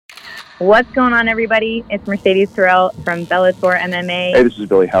What's going on, everybody? It's Mercedes Terrell from Bellator MMA. Hey, this is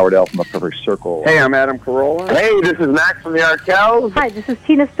Billy Howard L from the Perfect Circle. Hey, I'm Adam Carolla. Hey, this is Max from the Arkells. Hi, this is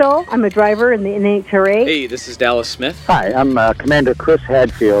Tina Stoll. I'm a driver in the NHRA. Hey, this is Dallas Smith. Hi, I'm Commander Chris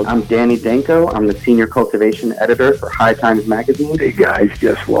Hadfield. I'm Danny Danko. I'm the Senior Cultivation Editor for High Times Magazine. Hey guys,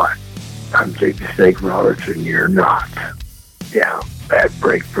 guess what? I'm Jake the Snake Roberts and you're not. Yeah, bad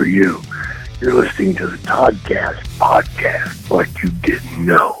break for you. You're listening to the Toddcast podcast, like you didn't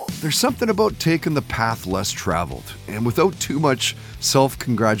know. There's something about taking the path less traveled, and without too much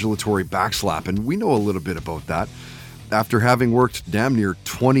self-congratulatory backslapping. We know a little bit about that. After having worked damn near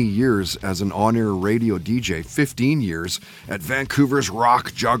 20 years as an on-air radio DJ, 15 years at Vancouver's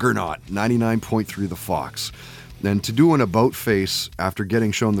rock juggernaut, 99.3 The Fox. And to do an about face after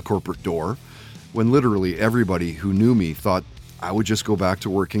getting shown the corporate door, when literally everybody who knew me thought I would just go back to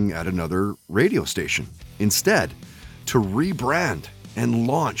working at another radio station. Instead, to rebrand and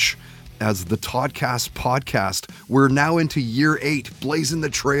launch as the Toddcast podcast. We're now into year 8, blazing the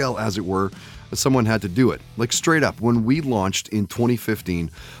trail, as it were. Someone had to do it. Like, straight up, when we launched in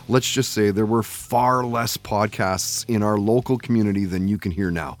 2015, let's just say there were far less podcasts in our local community than you can hear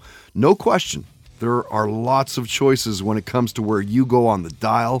now. No question. There are lots of choices when it comes to where you go on the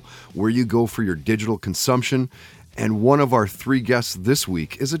dial, where you go for your digital consumption. And one of our 3 guests this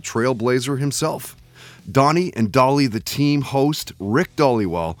week is a trailblazer himself. Donnie and Dolly, the team host, Rick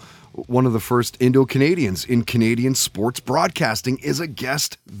Dollywell, one of the first Indo-Canadians in Canadian sports broadcasting, is a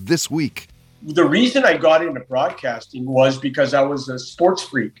guest this week. The reason I got into broadcasting was because I was a sports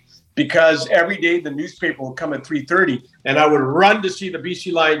freak. Because every day the newspaper would come at 3:30 and I would run to see the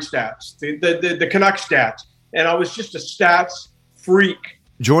BC Lions stats, the Canucks stats. And I was just a stats freak.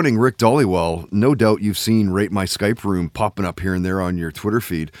 Joining Rick Dollywell, no doubt you've seen Rate My Skype Room popping up here and there on your Twitter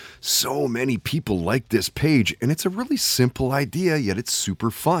feed. So many people like this page, and it's a really simple idea, yet it's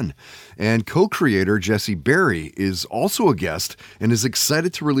super fun. And co-creator Jessie Berry is also a guest and is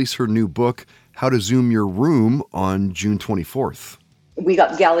excited to release her new book, How to Zoom Your Room, on June 24th. We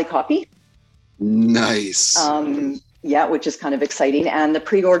got galley copy. Nice. Yeah, which is kind of exciting. And the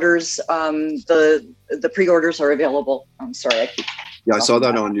pre-orders, the pre-orders are available. I'm sorry, I saw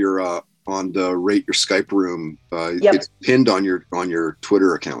that on your on the Rate Your Skype Room. Yep. It's pinned on your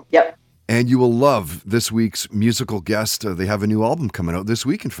Twitter account. Yep. And you will love this week's musical guest. They have a new album coming out this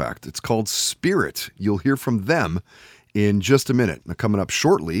week, in fact. It's called Spirit. You'll hear from them in just a minute. Now, coming up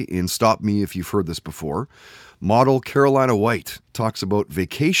shortly in Stop Me If You've Heard This Before, model Carolina White talks about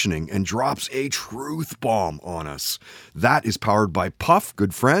vacationing and drops a truth bomb on us. That is powered by Puff.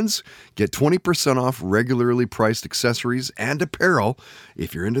 Good friends, get 20% off regularly priced accessories and apparel.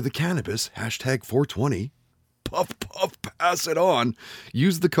 If you're into the cannabis, hashtag 420. Puff, puff, pass it on.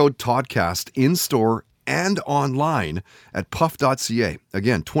 Use the code TODCAST in-store and online at puff.ca.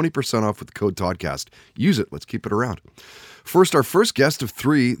 Again, 20% off with the code TODCAST. Use it. Let's keep it around. First, our first guest of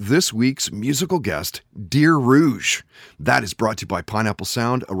 3, this week's musical guest, Dear Rouge. That is brought to you by Pineapple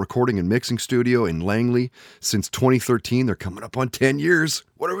Sound, a recording and mixing studio in Langley. Since 2013, they're coming up on 10 years.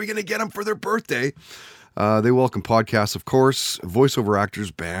 What are we going to get them for their birthday? They welcome podcasts, of course, voiceover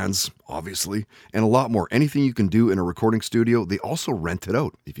actors, bands, obviously, and a lot more. Anything you can do in a recording studio, they also rent it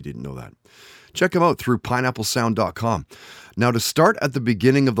out, if you didn't know that. Check them out through pineapplesound.com. Now, to start at the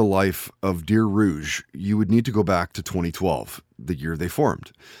beginning of the life of Dear Rouge, you would need to go back to 2012, the year they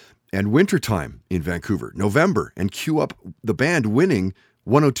formed. And wintertime in Vancouver, November, and cue up the band winning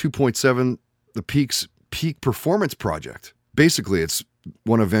 102.7 The Peak's Peak Performance Project. Basically, it's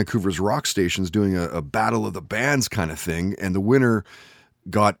one of Vancouver's rock stations doing a battle of the bands kind of thing, and the winner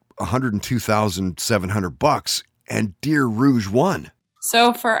got $102,700, and Dear Rouge won.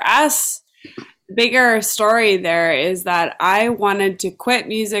 So for us, the bigger story there is that I wanted to quit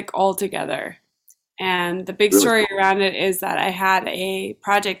music altogether. And the big story around it is that I had a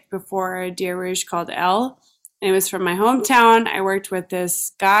project before Dear Rouge called Elle. And it was from my hometown. I worked with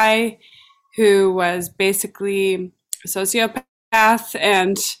this guy who was basically a sociopath,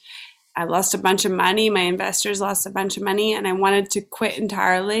 and I lost a bunch of money. My investors lost a bunch of money, and I wanted to quit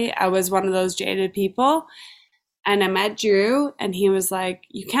entirely. I was one of those jaded people. And I met Drew, and he was like,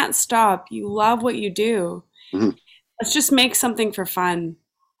 you can't stop. You love what you do. Mm-hmm. Let's just make something for fun.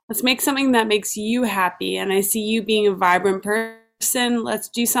 Let's make something that makes you happy. And I see you being a vibrant person. Let's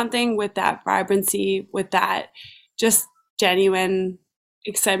do something with that vibrancy, with that just genuine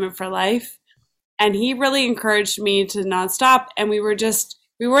excitement for life. And he really encouraged me to not stop. And we weren't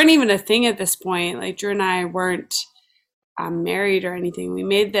even a thing at this point. Like, Drew and I weren't married or anything. We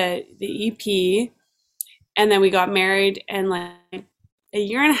made the EP. And then we got married, and like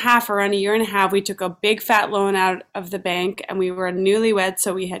around a year and a half, we took a big fat loan out of the bank, and we were newlyweds,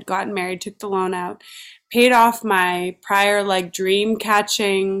 so we had gotten married, took the loan out, paid off my prior like dream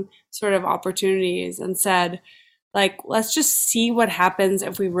catching sort of opportunities, and said, like, let's just see what happens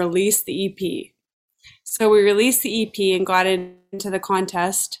if we release the EP. So we released the EP and got into the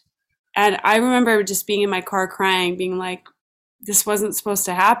contest. And I remember just being in my car crying, being like, this wasn't supposed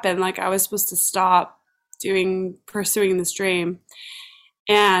to happen. Like, I was supposed to stop pursuing this dream.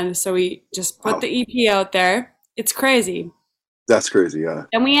 And so we just put the EP out there. It's crazy. That's crazy, yeah.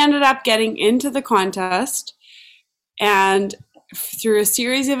 And we ended up getting into the contest. And through a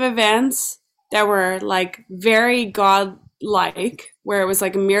series of events that were like very God-like, where it was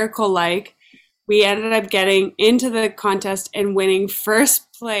like a miracle-like, we ended up getting into the contest and winning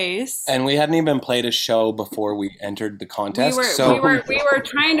first place. And we hadn't even played a show before we entered the contest. We were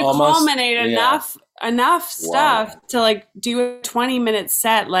trying to culminate enough stuff to like do a 20-minute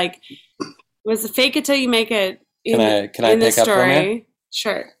set. Like, it was the fake it till you make it. Can I pick up from you?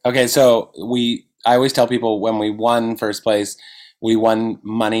 Sure. Okay, so I always tell people when we won first place, we won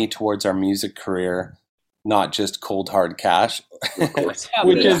money towards our music career, not just cold hard cash,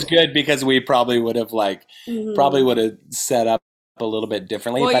 which is good because we probably would have set up a little bit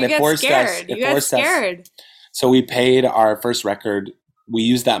differently. Well, but it forced us. So we paid our first record. We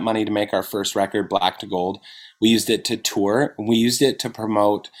used that money to make our first record, Black to Gold. We used it to tour. We used it to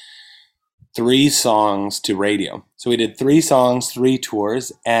promote 3 songs to radio. So we did 3 songs, 3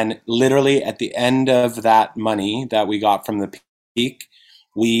 tours, and literally at the end of that money that we got from the peak,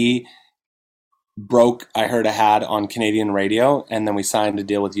 we broke I Heard a Had on Canadian radio, and then we signed a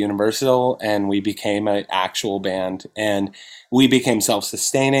deal with Universal, and we became an actual band, and we became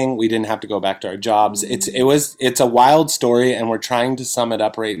self-sustaining. We didn't have to go back to our jobs. It's a wild story, and we're trying to sum it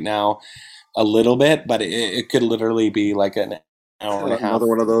up right now a little bit, but it could literally be like an hour and a half. Another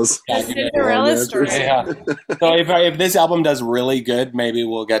one of those. Cinderella story. Yeah. So if this album does really good, maybe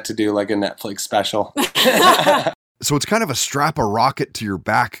we'll get to do like a Netflix special. So it's kind of a strap a rocket to your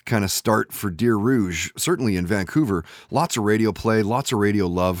back kind of start for Dear Rouge, certainly in Vancouver. Lots of radio play, lots of radio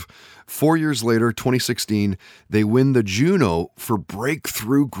love. 4 years later, 2016, they win the Juno for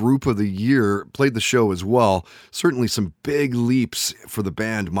Breakthrough Group of the Year. Played the show as well. Certainly some big leaps for the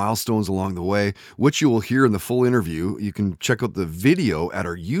band, milestones along the way, which you will hear in the full interview. You can check out the video at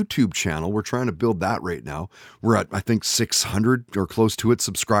our YouTube channel. We're trying to build that right now. We're at, I think, 600 or close to it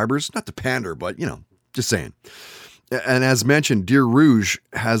subscribers. Not to pander, but, just saying. And as mentioned, Dear Rouge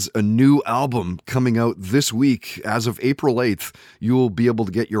has a new album coming out this week. As of April 8th, you will be able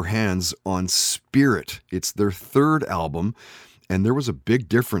to get your hands on Spirit. It's their 3rd album, and there was a big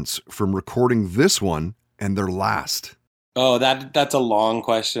difference from recording this one and their last. Oh, that's a long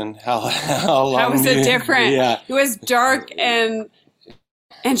question. How long? How was it different? Yeah. It was dark and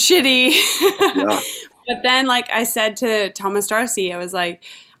shitty. Yeah. But then, like I said to Thomas Darcy, I was like,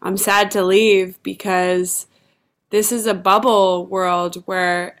 I'm sad to leave because this is a bubble world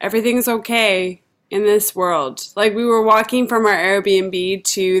where everything's okay in this world. Like, we were walking from our Airbnb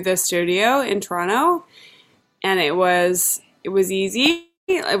to the studio in Toronto, and it was easy.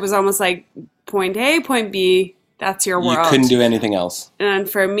 It was almost like point A, point B, that's your world. You couldn't do anything else. And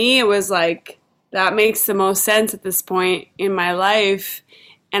for me, it was like, that makes the most sense at this point in my life.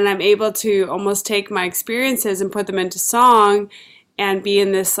 And I'm able to almost take my experiences and put them into song and be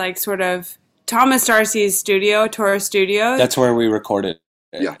in this like sort of Thomas Darcy's studio, Taurus Studios. That's where we recorded.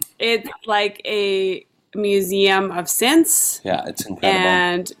 Yeah. It's like a museum of synths. Yeah, it's incredible.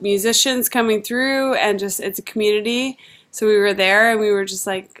 And musicians coming through, and just, it's a community. So we were there, and we were just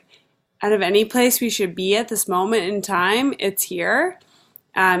like, out of any place we should be at this moment in time, it's here.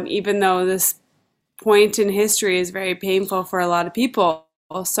 Even though this point in history is very painful for a lot of people.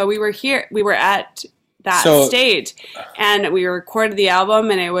 So we were here, we were at that stage, and we recorded the album,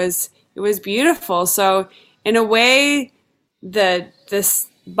 and it was beautiful. So in a way, this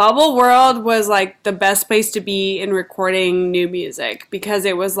bubble world was like the best place to be in recording new music, because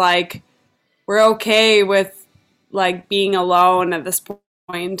it was like, we're okay with like being alone at this point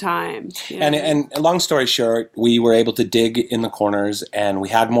in time. And long story short, we were able to dig in the corners, and we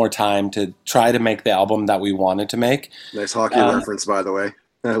had more time to try to make the album that we wanted to make. Nice hockey reference, by the way.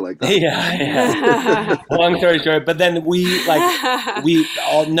 I like that. Yeah. Long story short, but then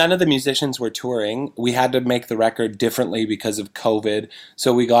none of the musicians were touring. We had to make the record differently because of COVID.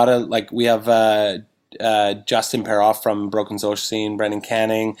 So we have Justin Peroff from Broken Social Scene, Brendan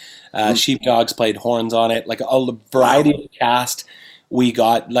Canning, Sheepdogs played horns on it, like a variety of cast. We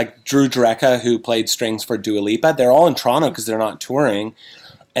got like Drew Dreka, who played strings for Dua Lipa. They're all in Toronto because they're not touring.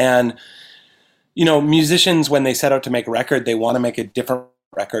 And you know, musicians, when they set out to make a record, they want to make a different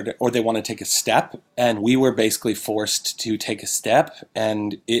record or they want to take a step. And we were basically forced to take a step.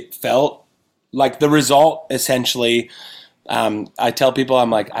 And it felt like the result, essentially, I tell people, I'm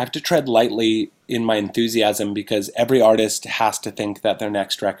like, I have to tread lightly in my enthusiasm because every artist has to think that their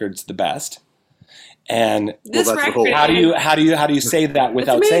next record's the best. And how do you say that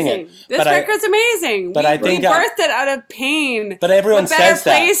without saying it? This record's amazing. But I think we birthed it out of pain. But everyone says that. The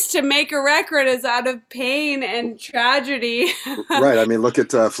better place to make a record is out of pain and tragedy. Right. I mean, look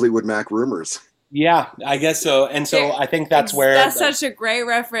at Fleetwood Mac Rumors. Yeah, I guess so. And so I think that's where that's such a great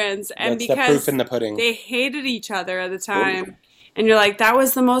reference. And that's because the proof in the pudding. They hated each other at the time. And you're like, that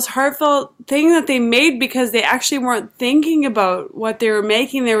was the most heartfelt thing that they made because they actually weren't thinking about what they were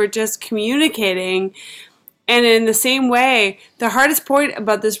making. They were just communicating. And in the same way, the hardest point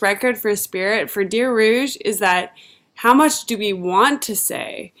about this record for Spirit, for Dear Rouge, is that how much do we want to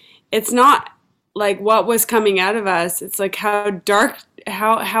say? It's not like what was coming out of us. It's like how dark,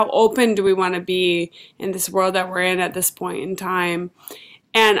 how open do we want to be in this world that we're in at this point in time.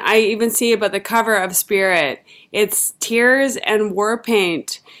 And I even see about the cover of Spirit, it's tears and war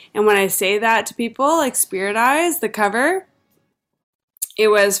paint. And when I say that to people, like Spirit Eyes, the cover, it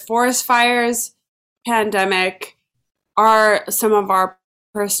was forest fires, pandemic, some of our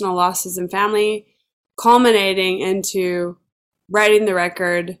personal losses in family, culminating into writing the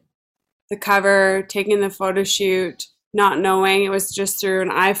record, the cover, taking the photo shoot, not knowing it was just through an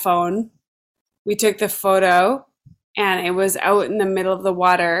iPhone. We took the photo. And it was out in the middle of the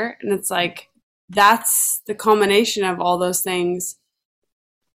water. And it's like, that's the culmination of all those things.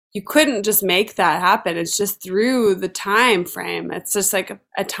 You couldn't just make that happen. It's just through the time frame. It's just like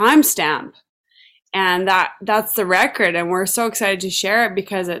a timestamp. And that's the record. And we're so excited to share it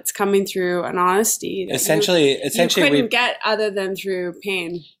because it's coming through an honesty that essentially you couldn't get other than through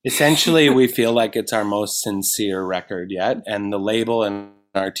pain. Essentially, we feel like it's our most sincere record yet. And the label and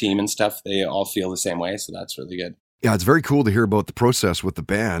our team and stuff, they all feel the same way. So that's really good. Yeah, it's very cool to hear about the process with the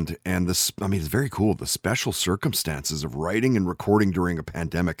band. And this, I mean, it's very cool. The special circumstances of writing and recording during a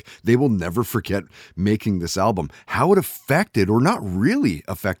pandemic. They will never forget making this album. How it affected, or not really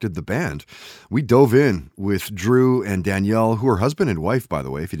affected, the band. We dove in with Drew and Danielle, who are husband and wife, by the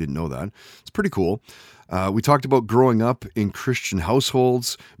way, if you didn't know that. It's pretty cool. We talked about growing up in Christian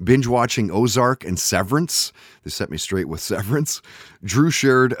households, binge watching Ozark and Severance. They set me straight with Severance. Drew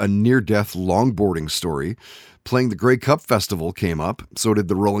shared a near-death longboarding story. Playing the Grey Cup Festival came up. So did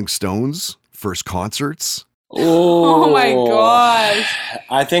the Rolling Stones. First concerts. Oh my gosh.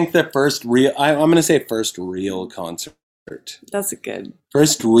 I think the first real, I'm going to say first real concert. That's a good.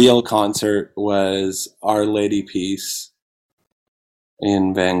 First real concert was Our Lady Peace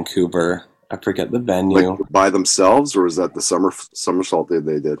in Vancouver. I forget the venue. Like by themselves, or was that the somersault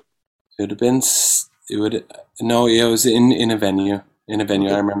they did? It was in a venue. In a venue.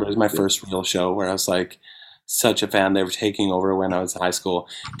 I remember it was my first real show where I was like, such a fan. They were taking over when I was in high school.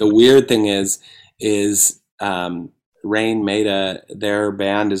 The weird thing is Rain Maida, their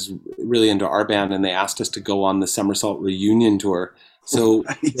band is really into our band, and they asked us to go on the Somersault reunion tour. So,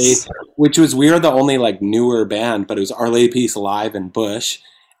 nice. Which was, we were the only like newer band, but it was Our Lady Peace live in Bush,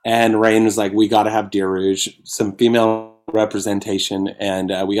 and Rain was like, we got to have Dear Rouge, some female representation,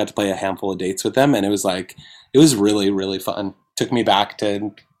 and we got to play a handful of dates with them, and it was really, really fun. Took me back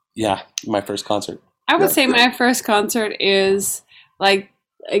to my first concert. I would say my first concert is like,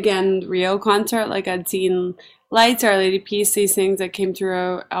 again, real concert. Like I'd seen Lights, Our Lady Peace, these things that came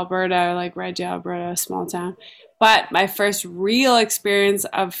through Alberta, like Reggie, Alberta, a small town. But my first real experience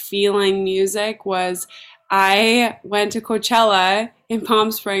of feeling music was I went to Coachella in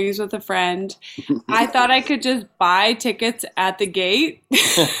Palm Springs with a friend. I thought I could just buy tickets at the gate. And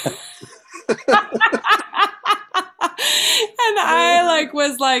I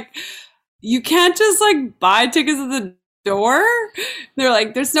was like, you can't just buy tickets at the door. They're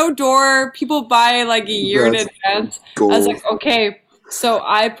like, there's no door. People buy a year in advance. Cool. I was like, okay. So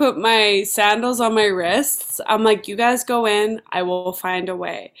I put my sandals on my wrists. I'm like, you guys go in. I will find a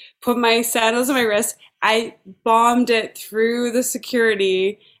way. Put my sandals on my wrists. I bombed it through the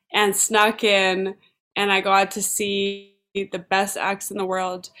security and snuck in, and I got to see the best acts in the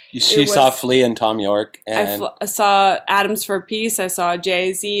world. She saw Flea and Tom York. And I saw Atoms for Peace. I saw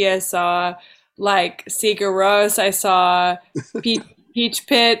Jay-Z. I saw Sigur Rós. I saw Peach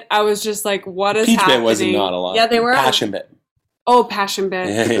Pit. I was just like, what is Peach happening? Pit was not a lot. Yeah, they were. Passion Pit. Oh, Passion Pit.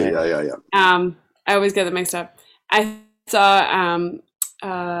 Yeah. I always get them mixed up. I saw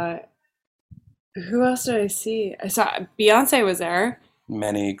who else did I see? I saw Beyonce was there.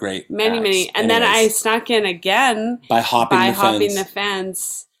 Many great many. And then I snuck in again by hopping the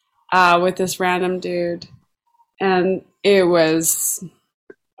fence. with this random dude. And it was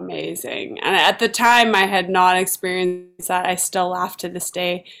amazing. And at the time, I had not experienced that. I still laugh to this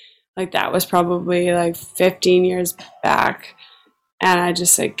day. Like, that was probably like 15 years back. And I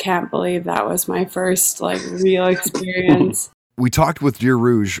just can't believe that was my first like real experience. We talked with Dear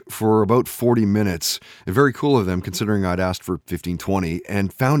Rouge for about 40 minutes. Very cool of them, considering I'd asked for 15, 20,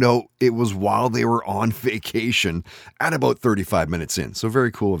 and found out it was while they were on vacation at about 35 minutes in. So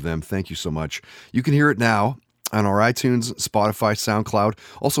very cool of them. Thank you so much. You can hear it now on our iTunes, Spotify, SoundCloud.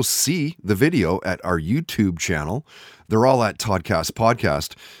 Also see the video at our YouTube channel. They're all at Toddcast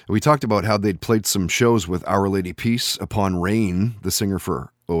Podcast. We talked about how they'd played some shows with Our Lady Peace upon Rain, the singer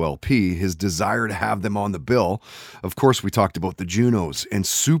for OLP, his desire to have them on the bill. Of course, we talked about the Junos, and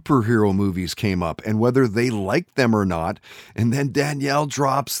superhero movies came up and whether they liked them or not. And then Danielle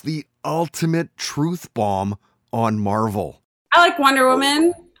drops the ultimate truth bomb on Marvel. I like Wonder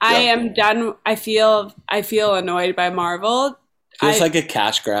Woman. I am done. I feel annoyed by Marvel. Feels like a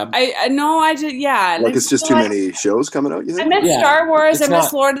cash grab. I know. I just Like it's just too many shows coming out. You think? I miss Star Wars. I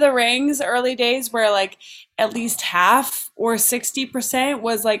miss Lord of the Rings. Early days where like at least half or 60%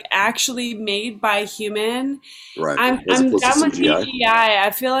 was like actually made by human. Right. I'm done with CGI. I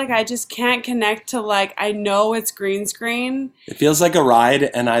feel like I just can't connect to like I know it's green screen. It feels like a ride,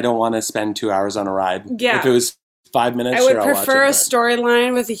 and I don't want to spend 2 hours on a ride. Yeah. If it was 5 minutes, I would prefer a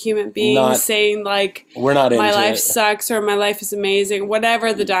storyline with a human being saying like, "We're not my into life it. sucks" or "my life is amazing."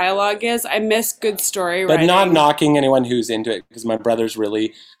 Whatever the dialogue is, I miss good story But writing. not knocking anyone who's into it, because my brother's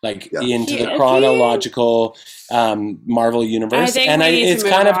really into the chronological Marvel universe, and it's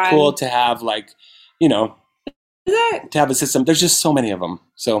kind of cool to have like, to have a system. There's just so many of them,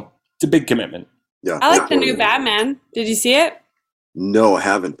 so it's a big commitment. Yeah, I like the new Batman. Did you see it? No, I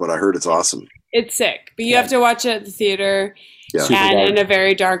haven't, but I heard it's awesome. It's sick, but you have to watch it at the theater and in a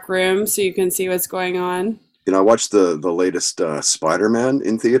very dark room so you can see what's going on. I watched the latest Spider-Man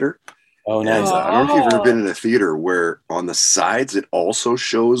in theater. Oh, nice. I don't know if you've ever been in a theater where on the sides it also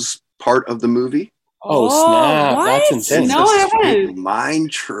shows part of the movie. Oh, snap. What? That's insane. No, I haven't. Mind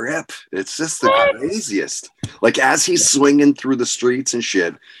trip. It's just the craziest. Like as he's swinging through the streets and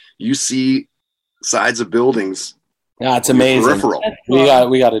shit, you see sides of buildings. Yeah, it's amazing. Peripheral.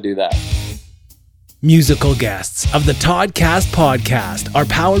 We got to do that. Musical guests of the Toddcast Podcast are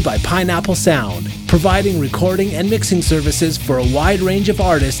powered by Pineapple Sound, providing recording and mixing services for a wide range of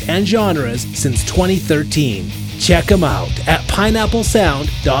artists and genres since 2013. Check them out at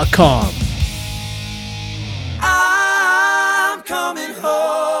pineapplesound.com. I'm coming home.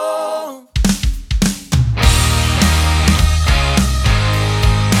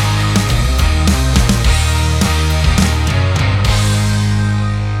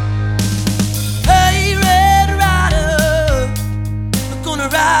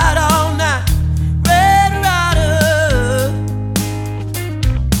 Ride all night, Red Rider.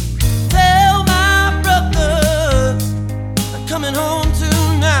 Tell my brothers I'm coming home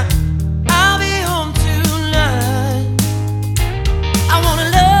tonight. I'll be home tonight. I wanna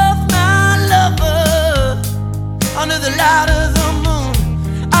love my lover under the light of the moon.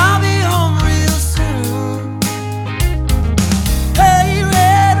 I'll be home real soon. Hey,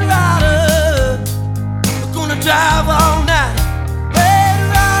 Red Rider, we're gonna drive all night.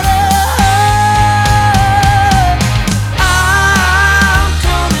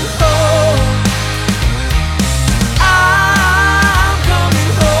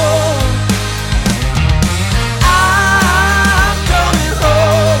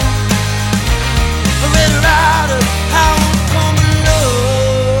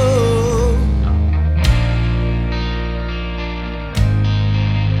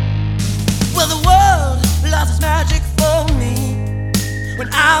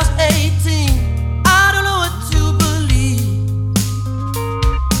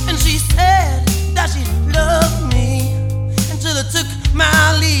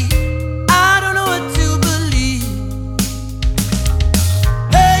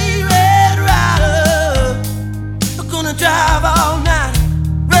 Drive all night,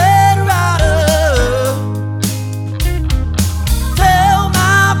 Red Rider. Tell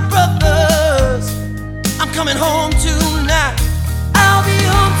my brothers I'm coming home tonight. I'll be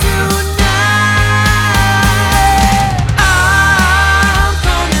home tonight.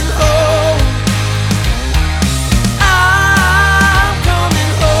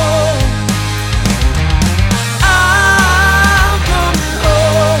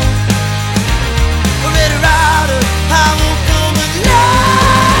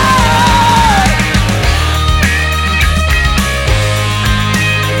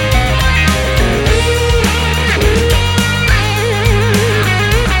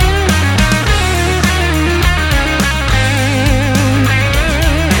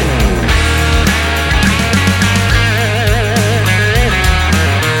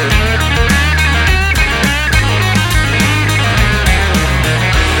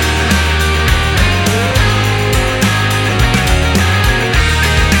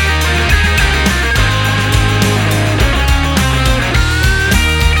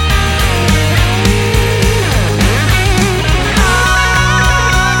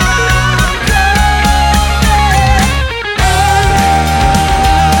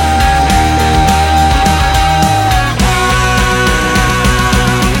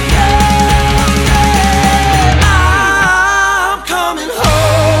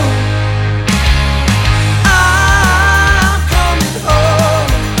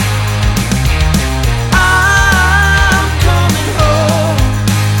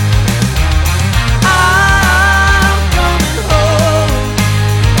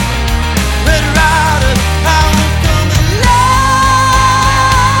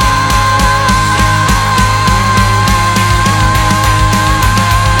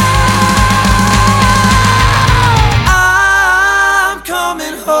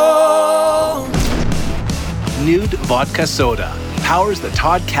 Vodka Soda powers the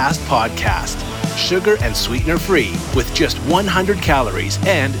Toddcast podcast. Sugar and sweetener free with just 100 calories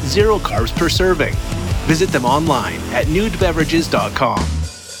and 0 carbs per serving. Visit them online at nudebeverages.com.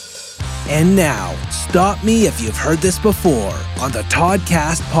 And now, stop me if you've heard this before on the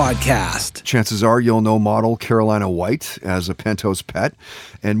Toddcast podcast. Chances are you'll know model Carolina White as a penthouse pet,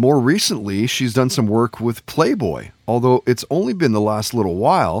 and more recently, she's done some work with Playboy, although it's only been the last little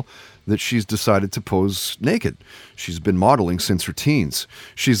while that she's decided to pose naked. She's been modeling since her teens.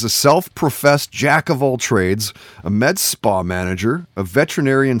 She's a self-professed jack of all trades, a med spa manager, a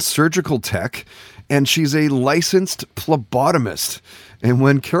veterinarian surgical tech, and she's a licensed phlebotomist. And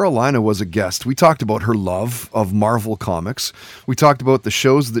when Carolina was a guest, we talked about her love of Marvel Comics. We talked about the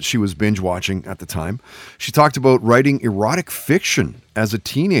shows that she was binge watching at the time. She talked about writing erotic fiction as a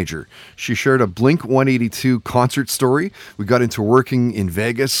teenager. She shared a Blink-182 concert story. We got into working in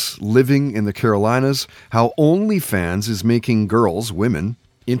Vegas, living in the Carolinas, how OnlyFans is making girls, women,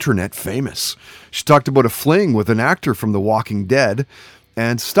 internet famous. She talked about a fling with an actor from The Walking Dead.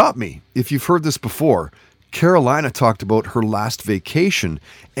 And stop me if you've heard this before. Carolina talked about her last vacation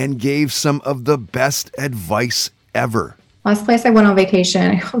and gave some of the best advice ever. Last place I went on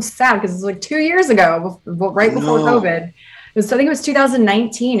vacation, I was sad because it was like 2 years ago, right before COVID. I think it was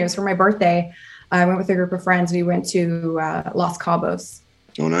 2019. It was for my birthday. I went with a group of friends. We went to Los Cabos.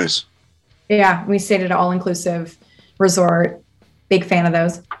 Oh, nice. Yeah, we stayed at an all-inclusive resort. Big fan of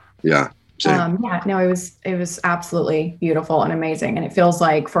those. Yeah. It was absolutely beautiful and amazing, and it feels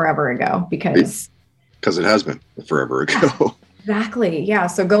like forever ago because it has been forever ago. Exactly. Yeah.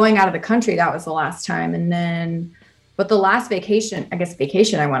 So going out of the country, that was the last time, and then, but the last vacation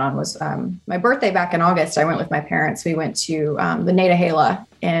I went on was my birthday back in August. I went with my parents. We went to the Nantahala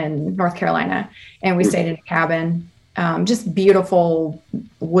in North Carolina, and we stayed in a cabin. Just beautiful,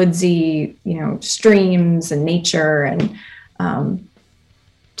 woodsy, streams and nature, and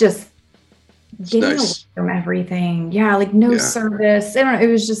just getting away from everything. Yeah, like no service. I don't know.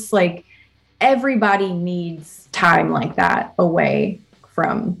 It was just like everybody needs time like that away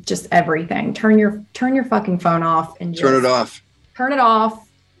from just everything. Turn your fucking phone off and just turn it off. Turn it off.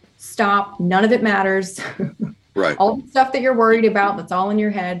 Stop. None of it matters. Right. All the stuff that you're worried about, that's all in your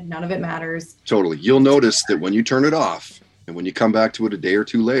head. None of it matters. Totally. You'll notice that when you turn it off and when you come back to it a day or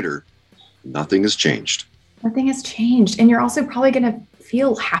two later, nothing has changed. Nothing has changed. And you're also probably going to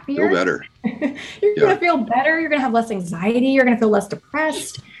feel happier. Feel better. You're going to feel better. You're going to have less anxiety. You're going to feel less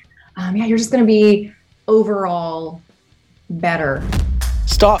depressed. You're just going to be overall better.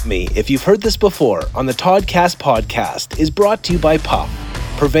 Stop Me If You've Heard This Before on the Toddcast podcast is brought to you by Puff,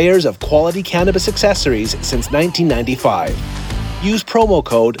 purveyors of quality cannabis accessories since 1995. Use promo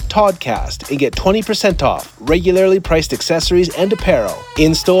code TODCAST and get 20% off regularly priced accessories and apparel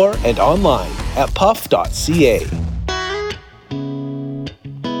in-store and online at puff.ca.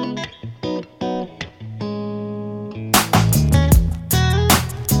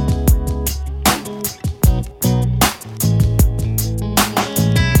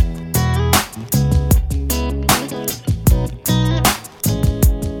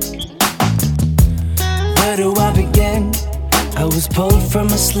 Pulled from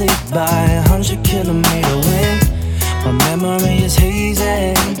a sleep by 100-kilometer wind. My memory is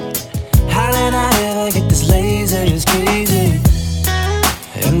hazy. How did I ever get this lazy? It's crazy.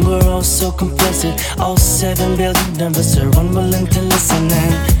 And we're all so complicit. All 7 billion of us are unwilling to listen.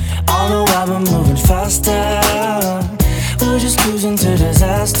 And all the while we're moving faster. We're just cruising to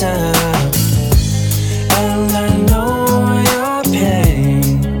disaster. And I know your pain.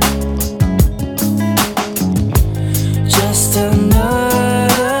 Just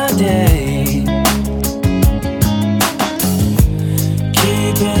another day,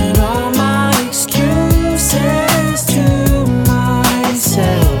 keeping all my excuses to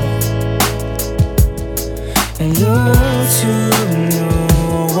myself, and look to no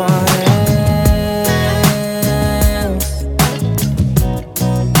one else.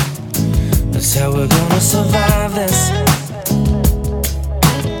 That's how we're gonna survive this.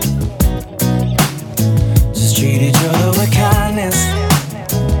 Treat each other with kindness.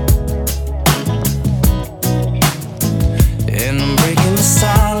 And I'm breaking the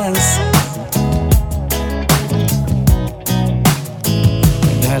silence.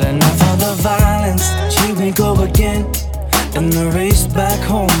 Got enough of the violence. Here we go again. And the race back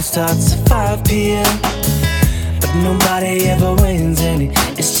home starts at 5 p.m. But nobody ever wins any.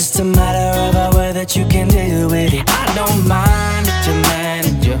 It's just a matter of a way that you can deal with it. I don't mind if you're mad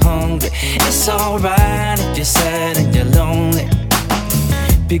and you're hungry. It's alright if you're sad and you're lonely.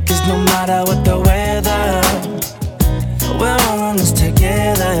 Because no matter what the weather, we're all in this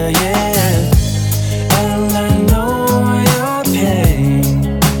together, yeah. And I know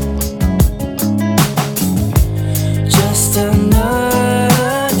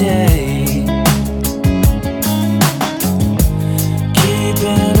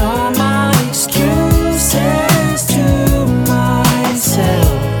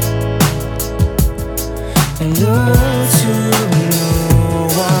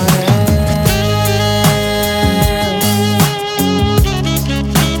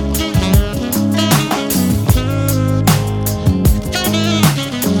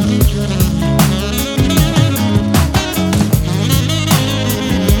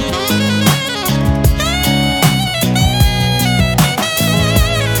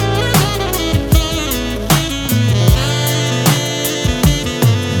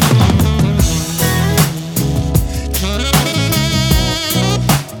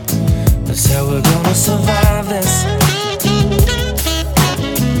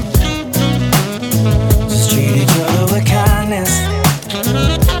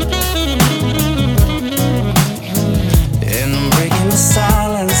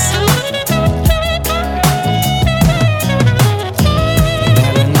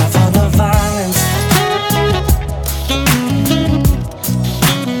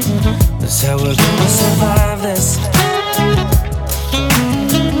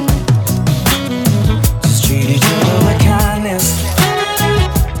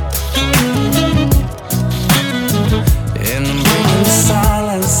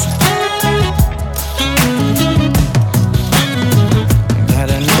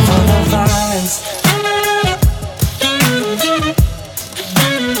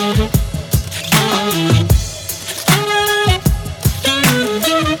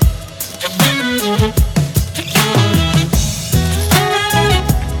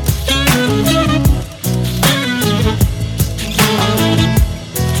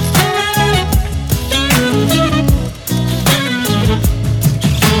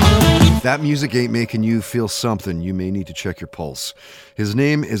that music ain't making you feel something, you may need to check your pulse. His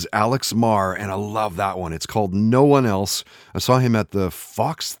name is Alex Marr, and I love that one. It's called No One Else. I saw him at the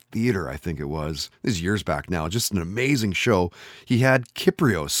Fox Theater, I think it was. This is years back now. Just an amazing show. He had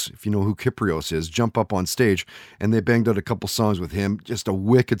Kyprios, if you know who Kyprios is, jump up on stage, and they banged out a couple songs with him. Just a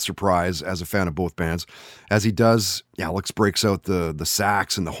wicked surprise as a fan of both bands. As he does, Alex breaks out the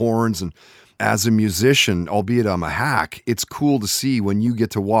sax and the horns, and as a musician, albeit I'm a hack, it's cool to see when you get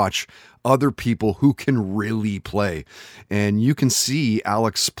to watch other people who can really play. And you can see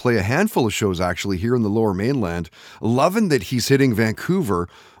Alex play a handful of shows actually here in the Lower Mainland. Loving that he's hitting Vancouver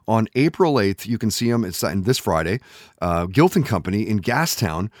on April 8th. You can see him, it's this Friday, Guilt and Company in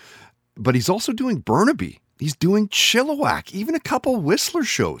Gastown. But he's also doing Burnaby. He's doing Chilliwack, even a couple Whistler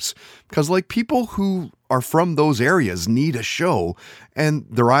shows. Because like people who are from those areas need a show, and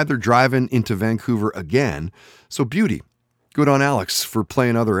they're either driving into Vancouver again. So beauty. Good on Alex for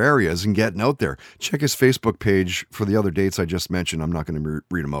playing other areas and getting out there. Check his Facebook page for the other dates I just mentioned. I'm not going to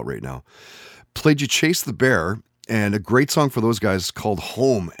read them out right now. Played you Chase the Bear, and a great song for those guys called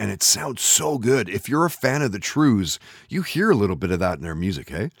Home, and it sounds so good. If you're a fan of the Trews, you hear a little bit of that in their music,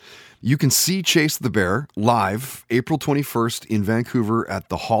 hey? You can see Chase the Bear live April 21st in Vancouver at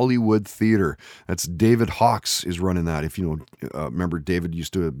the Hollywood Theater. That's David Hawks is running that. If you know, remember David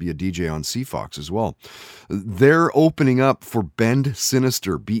used to be a DJ on CFox as well. They're opening up for Bend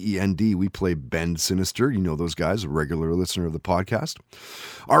Sinister, B-E-N-D. We play Bend Sinister. You know those guys, a regular listener of the podcast.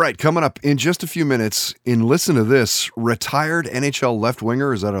 All right, coming up in just a few minutes, listen to this, retired NHL left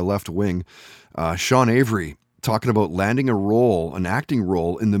winger, is that a left wing, Sean Avery, talking about landing an acting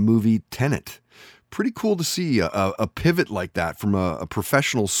role in the movie Tenet. Pretty cool to see a pivot like that from a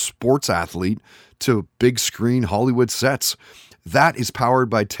professional sports athlete to big screen Hollywood sets. That is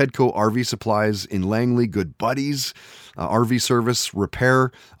powered by Tedco RV Supplies in Langley. Good buddies. RV service,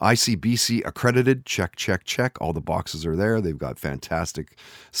 repair, ICBC accredited. Check, check, check. All the boxes are there. They've got fantastic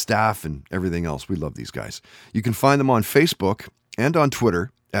staff and everything else. We love these guys. You can find them on Facebook and on Twitter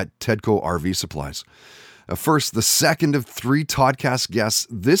at Tedco RV Supplies. First, the second of 3 Toddcast guests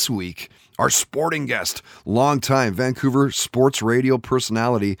this week, our sporting guest, longtime Vancouver sports radio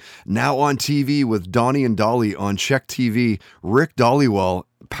personality, now on TV with Donnie and Dolly on Check TV, Rick Dollywell,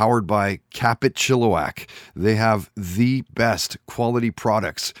 powered by Capit Chilliwack. They have the best quality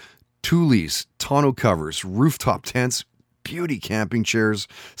products, tules, tonneau covers, rooftop tents, beauty camping chairs,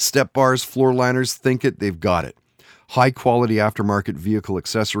 step bars, floor liners, think it, they've got it. High quality aftermarket vehicle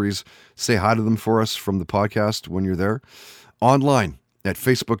accessories. Say hi to them for us from the podcast when you're there. Online at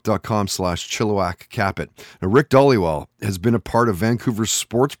facebook.com/Chilliwack Capit. Now, Rick Dollywell has been a part of Vancouver's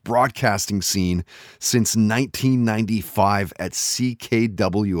sports broadcasting scene since 1995 at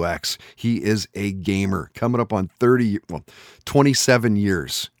CKWX. He is a gamer, coming up on 27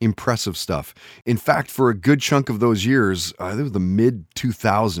 years. Impressive stuff. In fact, for a good chunk of those years, it was the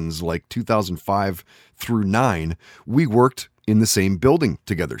mid-2000s, like 2005 through 9, we worked in the same building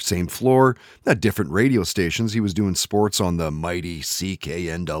together, same floor, at different radio stations. He was doing sports on the mighty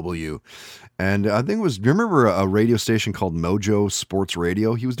CKNW. And I think it was, remember a radio station called Mojo Sports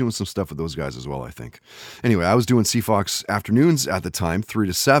Radio? He was doing some stuff with those guys as well, I think. Anyway, I was doing CFox afternoons at the time, 3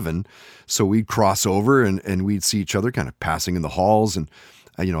 to 7. So we'd cross over and we'd see each other kind of passing in the halls. And,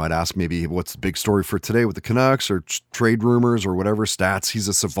 I'd ask maybe what's the big story for today with the Canucks or trade rumors or whatever, stats. He's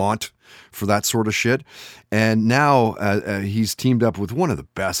a savant for that sort of shit. And now he's teamed up with one of the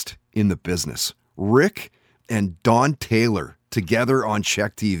best in the business, Rick and Don Taylor, together on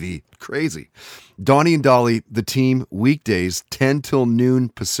Check TV. Crazy. Donnie and Dolly, the team, weekdays, 10 till noon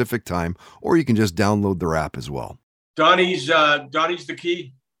Pacific time, or you can just download their app as well. Donnie's the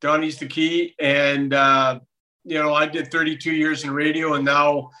key. Donnie's the key. And, I did 32 years in radio, and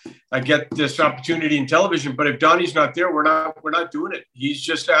now I get this opportunity in television. But if Donnie's not there, we're not doing it. He's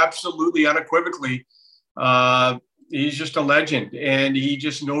just absolutely unequivocally, he's just a legend, and he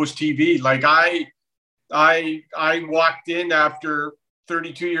just knows TV. Like I walked in after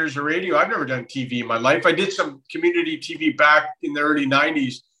 32 years of radio. I've never done TV in my life. I did some community TV back in the early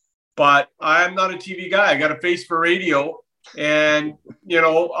 90s, but I'm not a TV guy. I got a face for radio. And,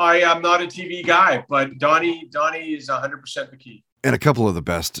 I am not a TV guy, but Donnie is 100% the key. And a couple of the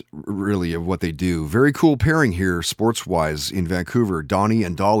best, really, of what they do. Very cool pairing here, sports-wise, in Vancouver. Donnie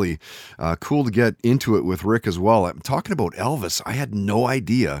and Dolly. Cool to get into it with Rick as well. I'm talking about Elvis. I had no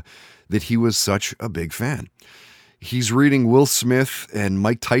idea that he was such a big fan. He's reading Will Smith and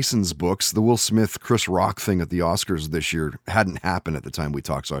Mike Tyson's books. The Will Smith, Chris Rock thing at the Oscars this year hadn't happened at the time we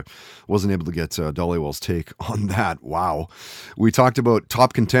talked, so I wasn't able to get Dollywell's take on that. Wow. We talked about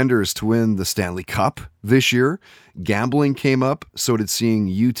top contenders to win the Stanley Cup this year. Gambling came up, so did seeing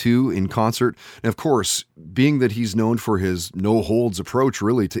U2 in concert. And of course, being that he's known for his no-holds approach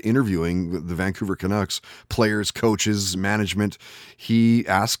really to interviewing the Vancouver Canucks players, coaches, management, he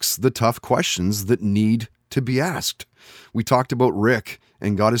asks the tough questions that need to be asked. We talked about Rick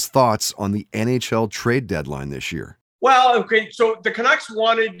and got his thoughts on the NHL trade deadline this year. Well, okay, so the Canucks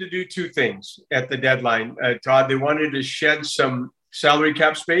wanted to do two things at the deadline, Todd. They wanted to shed some salary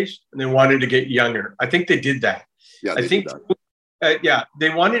cap space, and they wanted to get younger. I think they did that. Yeah, they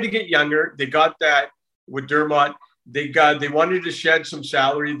wanted to get younger. They got that with Dermott. They wanted to shed some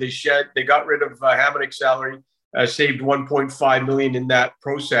salary. They got rid of Hamonic salary, saved $1.5 million in that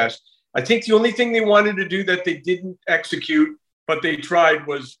process. I think the only thing they wanted to do that they didn't execute, but they tried,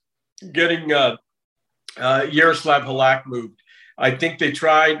 was getting Yaroslav Halak moved. I think they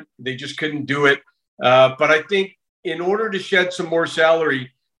tried. They just couldn't do it. But I think in order to shed some more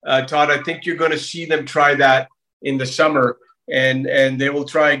salary, Todd, I think you're going to see them try that in the summer, and they will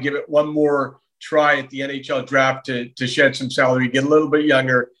try and give it one more try at the NHL draft to shed some salary, get a little bit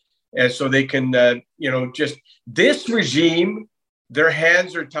younger, and so they can, just this regime, their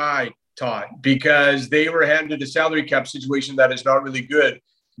hands are tied, Todd, because they were handed a salary cap situation that is not really good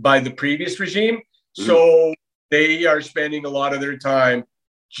by the previous regime. Mm-hmm. So they are spending a lot of their time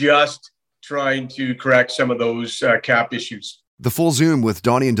just trying to correct some of those cap issues. The full Zoom with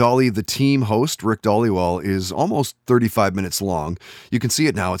Donnie and Dolly, the team host, Rick Dollywell, is almost 35 minutes long. You can see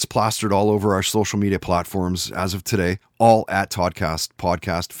it now. It's plastered all over our social media platforms as of today, all at Toddcast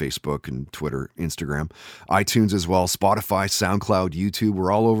Podcast, Facebook and Twitter, Instagram, iTunes as well, Spotify, SoundCloud, YouTube.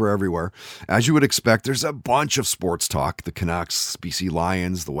 We're all over everywhere. As you would expect, there's a bunch of sports talk. The Canucks, BC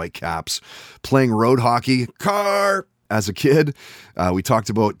Lions, the Whitecaps, playing road hockey, as a kid. We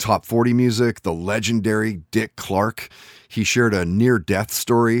talked about top 40 music, the legendary Dick Clark. He shared a near-death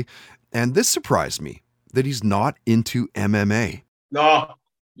story, and this surprised me, that he's not into MMA. No.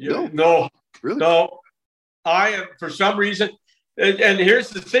 Really? No. I am, for some reason, and here's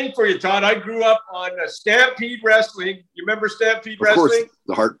the thing for you, Todd. I grew up on Stampede Wrestling. You remember Stampede Wrestling?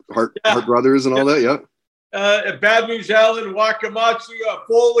 Of course, the Hart Brothers and all that, yeah. Bad News Allen, Wakamatsu,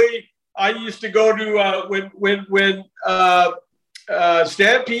 Foley. I used to go to when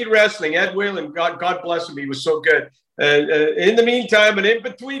Stampede Wrestling, Ed Whalen, God bless him, he was so good. In the meantime and in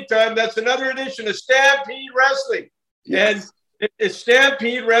between time, that's another edition of Stampede Wrestling. Yes. And it's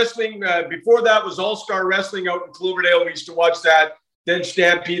Stampede Wrestling. Before that was All-Star Wrestling out in Cloverdale. We used to watch that. Then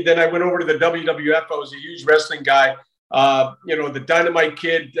Stampede. Then I went over to the WWF. I was a huge wrestling guy. The Dynamite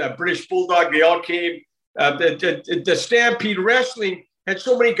Kid, British Bulldog, they all came. The Stampede Wrestling had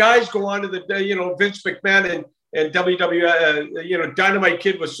so many guys go on to the, Vince McMahon and WWF. Dynamite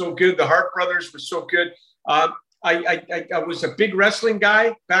Kid was so good. The Hart Brothers were so good. I was a big wrestling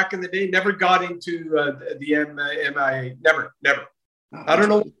guy back in the day. Never got into the MIA. Never. I don't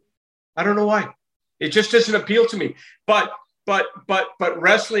know why. It just doesn't appeal to me. But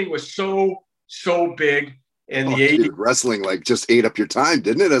wrestling was so big in the 80s. Wrestling just ate up your time,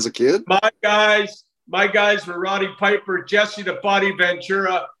 didn't it, as a kid? My guys were Roddy Piper, Jesse the Body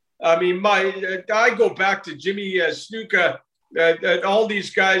Ventura. I mean, I go back to Jimmy Snuka, all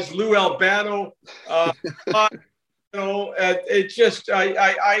these guys, Lou Albano.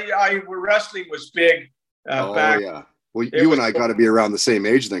 Wrestling was big back. Yeah. Well, you and I got to be around the same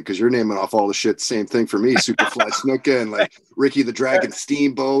age then, because you're naming off all the shit. Same thing for me. Superfly Snuka and Ricky the Dragon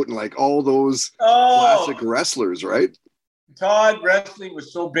Steamboat and all those classic wrestlers, right? Todd, wrestling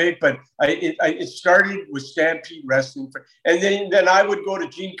was so big, but it started with Stampede Wrestling, and then I would go to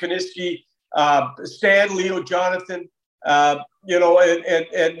Gene Kaniski, Stan, Leo, Jonathan, and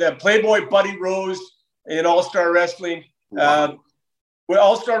Playboy Buddy Rose in All-Star Wrestling. Wow.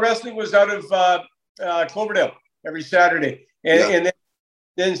 All-Star Wrestling was out of Cloverdale every Saturday, and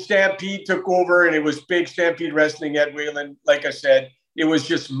then Stampede took over, and it was big Stampede Wrestling. Ed Whalen, like I said, it was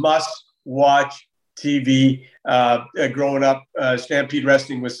just must-watch TV. Growing up, Stampede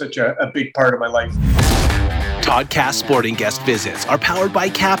Wrestling was such a big part of my life. Toddcast sporting guest visits are powered by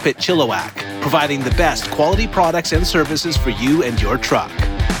Capit Chilliwack, providing the best quality products and services for you and your truck.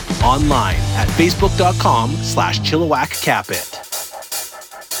 Online at facebook.com/ChilliwackCapit.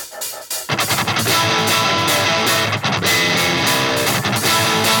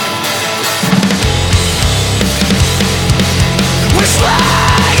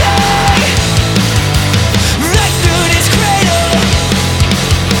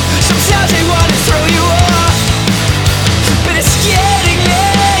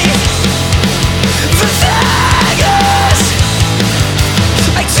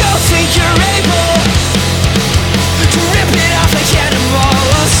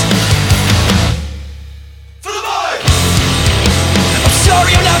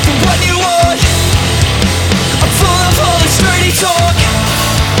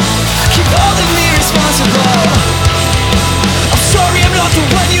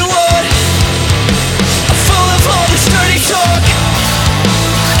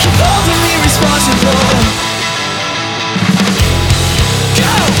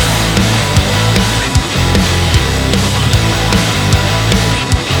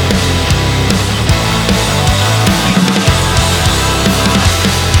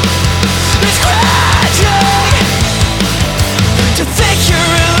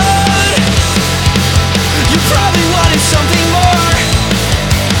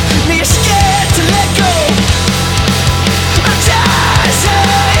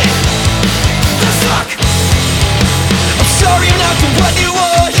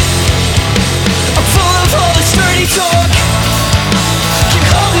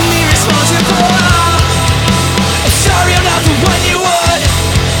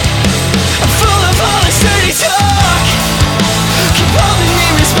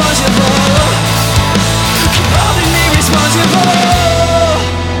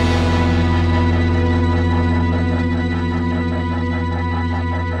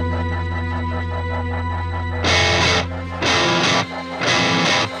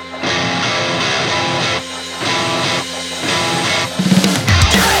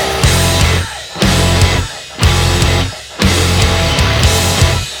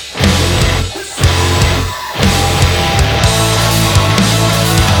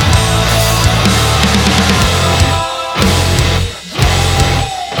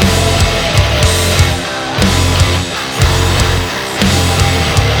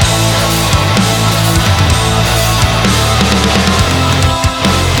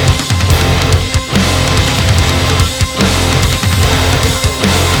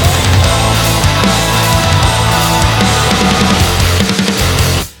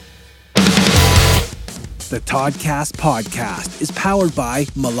 The Toddcast podcast is powered by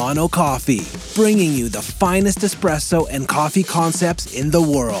Milano Coffee, bringing you the finest espresso and coffee concepts in the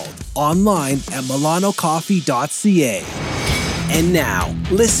world. Online at milanocoffee.ca. And now,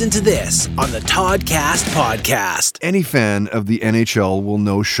 listen to this on the Toddcast podcast. Any fan of the NHL will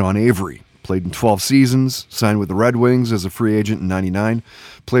know Sean Avery. Played in 12 seasons, signed with the Red Wings as a free agent in 99,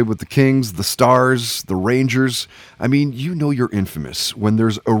 played with the Kings, the Stars, the Rangers. I mean, you know you're infamous when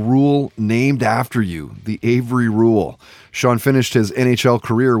there's a rule named after you, the Avery Rule. Sean finished his NHL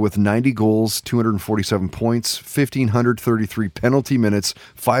career with 90 goals, 247 points, 1,533 penalty minutes,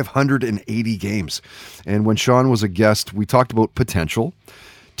 580 games. And when Sean was a guest, we talked about potential,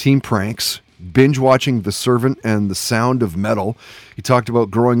 team pranks, binge watching The Servant and The Sound of Metal. He talked about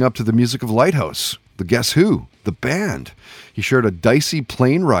growing up to the music of Lighthouse, the Guess Who, the band. He shared a dicey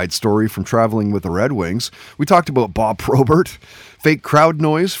plane ride story from traveling with the Red Wings. We talked about Bob Probert, fake crowd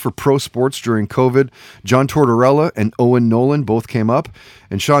noise for pro sports during COVID. John Tortorella and Owen Nolan both came up.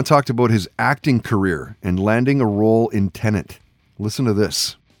 And Sean talked about his acting career and landing a role in Tenet. Listen to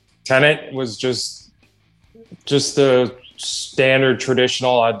this. Tenet was just the standard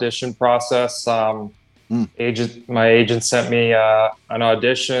traditional audition process. My agent sent me an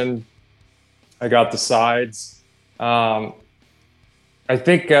audition. I got the sides. I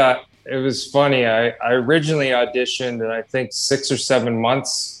think it was funny. I originally auditioned, and I think 6 or 7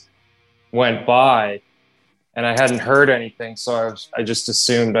 months went by, and I hadn't heard anything. So I just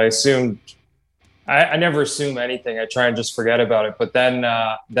assumed. I never assume anything. I try and just forget about it. But then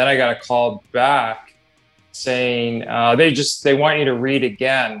I got a call back saying they want you to read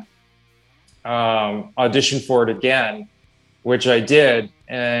again, audition for it again, which I did,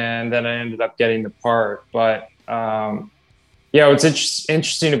 and then I ended up getting the part. But what's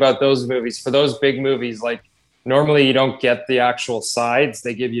interesting about those movies, for those big movies, like normally you don't get the actual sides,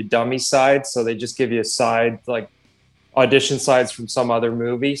 they give you dummy sides, so they just give you a side, like audition sides from some other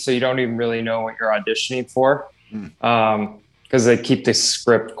movie, so you don't even really know what you're auditioning for. Because they keep the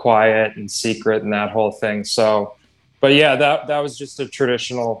script quiet and secret and that whole thing. So, but yeah, that was just a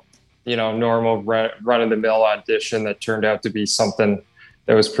traditional, normal run-of-the-mill audition that turned out to be something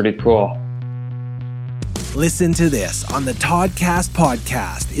that was pretty cool. Listen to This on the Toddcast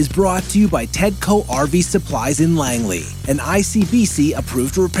podcast is brought to you by Tedco RV Supplies in Langley, an ICBC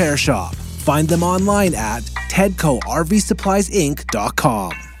approved repair shop. Find them online at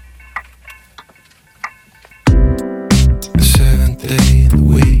tedcorvsuppliesinc.com. Day of the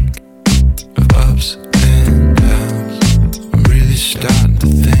week of ups and downs. I'm really starting to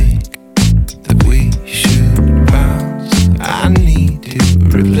think that we should bounce. I need to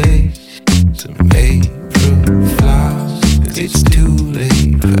replace some April flowers. It's too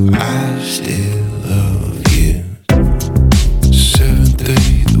late, but I still love you. 7th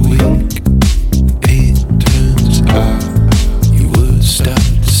day of the week, it turns out you would start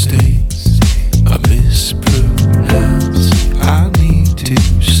to stay. I mispronounce. I need to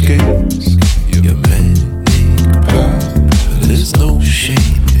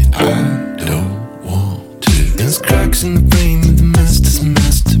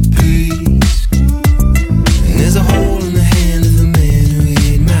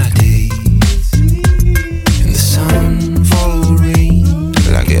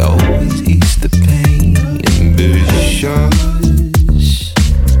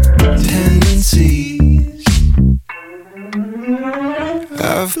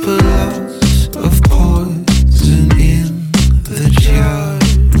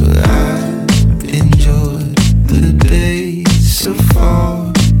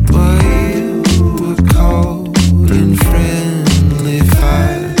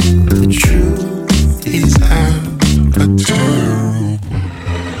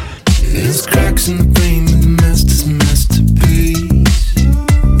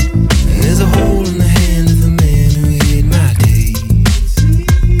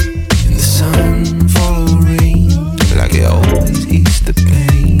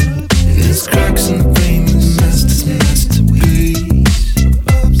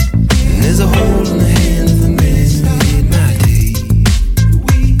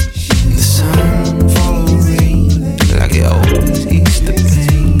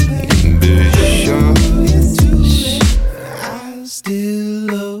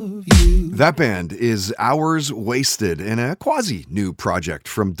love you. That band is Hours Wasted, and a quasi-new project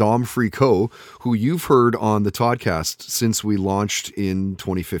from Dom Frico, who you've heard on the Toddcast since we launched in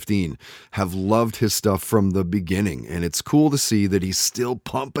 2015. Have loved his stuff from the beginning, and it's cool to see that he's still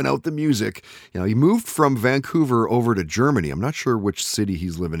pumping out the music. You know, he moved from Vancouver over to Germany. I'm not sure which city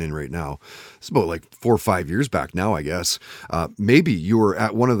he's living in right now. It's about like 4 or 5 years back now, I guess. Maybe you were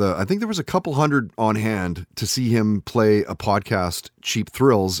at one of the, I think there was a couple hundred on hand to see him play a podcast, Cheap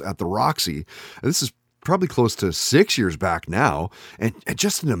Thrills, at the Roxy. This is probably close to 6 years back now, and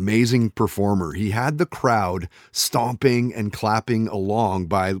just an amazing performer. He had the crowd stomping and clapping along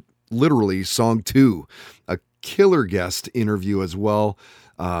by literally song 2. A killer guest interview as well.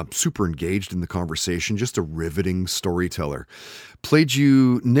 Super engaged in the conversation, just a riveting storyteller. Played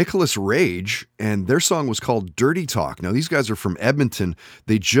you Nicholas Rage, and their song was called Dirty Talk. Now, these guys are from Edmonton.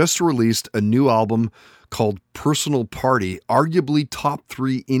 They just released a new album called Personal Party, arguably top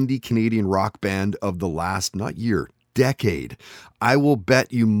 3 indie Canadian rock band of the last, not year, decade. I will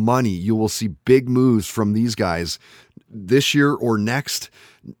bet you money you will see big moves from these guys this year or next.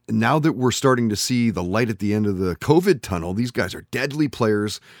 Now that we're starting to see the light at the end of the COVID tunnel, these guys are deadly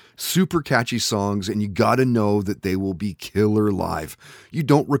players, super catchy songs, and you got to know that they will be killer live. You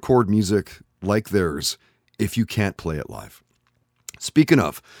don't record music like theirs if you can't play it live. Speaking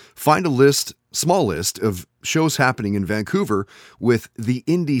of, find a list, small list of shows happening in Vancouver with the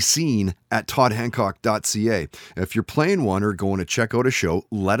indie scene at toddhancock.ca. If you're playing one or going to check out a show,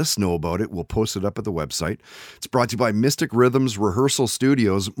 let us know about it. We'll post it up at the website. It's brought to you by Mystic Rhythms Rehearsal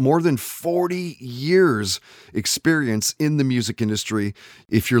Studios. More than 40 years experience in the music industry.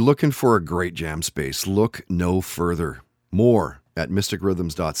 If you're looking for a great jam space, look no further. More at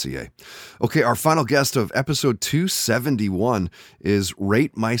mysticrhythms.ca. Okay, our final guest of episode 271 is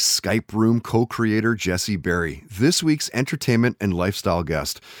Rate My Skype Room co-creator Jesse Berry, this week's entertainment and lifestyle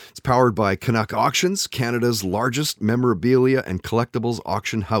guest. It's powered by Canuck Auctions, Canada's largest memorabilia and collectibles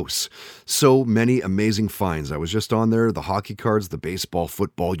auction house. So many amazing finds. I was just on there, the hockey cards, the baseball,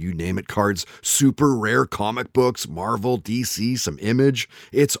 football, you name it cards, super rare comic books, Marvel, DC, some Image.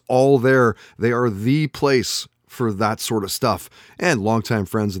 It's all there. They are the place for that sort of stuff, and longtime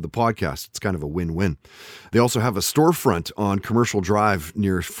friends of the podcast. It's kind of a win-win. They also have a storefront on Commercial Drive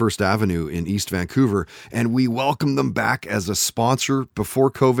near First Avenue in East Vancouver, and we welcome them back as a sponsor. Before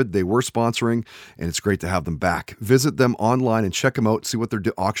COVID, they were sponsoring, and it's great to have them back. Visit them online and check them out, see what they're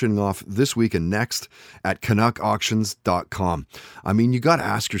auctioning off this week and next at canuckauctions.com. I mean, you got to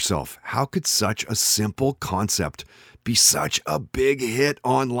ask yourself, how could such a simple concept be such a big hit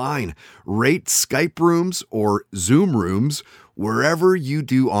online? Rate Skype rooms or Zoom rooms wherever you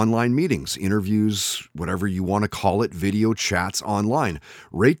do online meetings, interviews, whatever you want to call it, video chats online.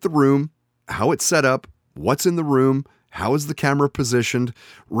 Rate the room, how it's set up, what's in the room, how is the camera positioned.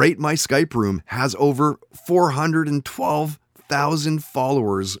 Rate My Skype Room has over 412,000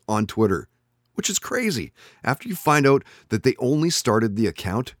 followers on Twitter, which is crazy after you find out that they only started the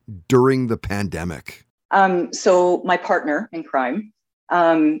account during the pandemic. So my partner in crime,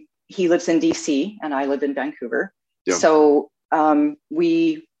 he lives in DC and I live in Vancouver. Yeah. So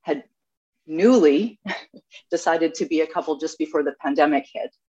we had newly decided to be a couple just before the pandemic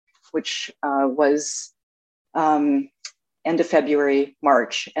hit, which was end of February,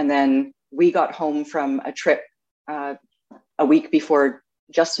 March. And then we got home from a trip a week before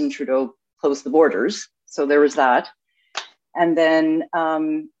Justin Trudeau closed the borders. So there was that. And then,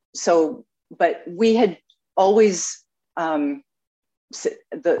 but we had always, for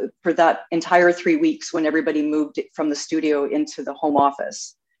that entire 3 weeks when everybody moved from the studio into the home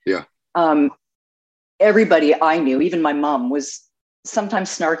office. Yeah. Everybody I knew, even my mom, was sometimes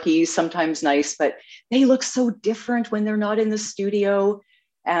snarky, sometimes nice, but they look so different when they're not in the studio.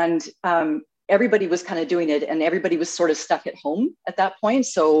 And everybody was kind of doing it, and everybody was sort of stuck at home at that point.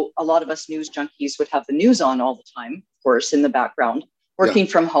 So a lot of us news junkies would have the news on all the time, of course, in the background, working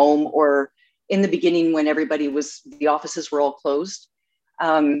from home, or in the beginning when the offices were all closed.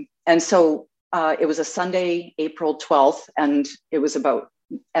 And so it was a Sunday, April 12th, and it was about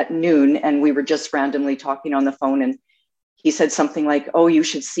at noon, and we were just randomly talking on the phone, and he said something like, "Oh, you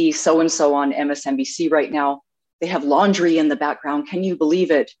should see so-and-so on MSNBC right now. They have laundry in the background. Can you believe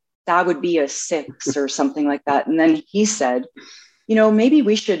it? That would be a 6 or something like that." And then he said, maybe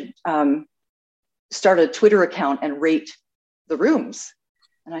we should start a Twitter account and rate the rooms.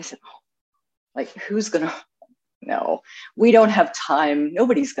 And I said, who's going to, no, we don't have time.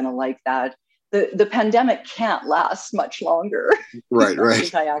 Nobody's going to like that. The pandemic can't last much longer. Right. I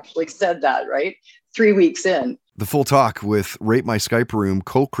think I actually said that, right? 3 weeks in. The full talk with Rate My Skype Room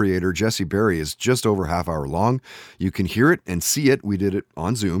co-creator Jesse Berry is just over half hour long. You can hear it and see it. We did it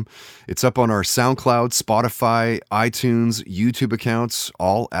on Zoom. It's up on our SoundCloud, Spotify, iTunes, YouTube accounts,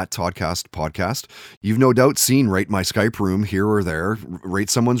 all at Toddcast Podcast. You've no doubt seen Rate My Skype Room here or there. Rate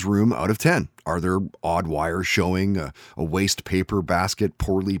someone's room out of 10. Are there odd wires showing? A waste paper basket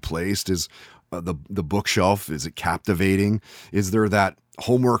poorly placed? Is the bookshelf, is it captivating? Is there that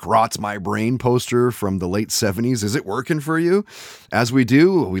homework rots my brain poster from the late 70s? Is it working for you? As we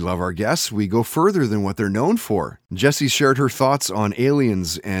do, we love our guests. We go further than what they're known for. Jessie shared her thoughts on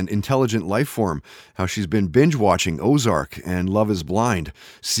aliens and intelligent life form, how she's been binge watching Ozark and Love is Blind,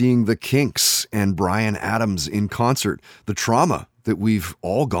 seeing the Kinks and Bryan Adams in concert, the trauma that we've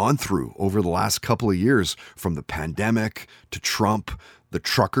all gone through over the last couple of years, from the pandemic to Trump, the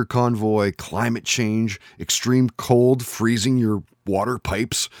trucker convoy, climate change, extreme cold, freezing your water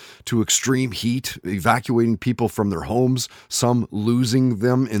pipes, to extreme heat, evacuating people from their homes, some losing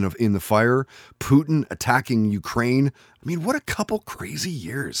them in the fire, Putin attacking Ukraine. I mean, what a couple crazy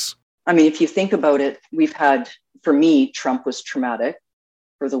years. I mean, if you think about it, we've had, for me, Trump was traumatic.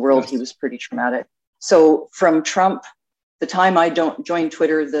 For the world, He was pretty traumatic. So from Trump, the time I joined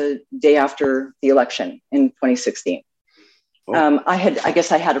Twitter the day after the election in 2016, I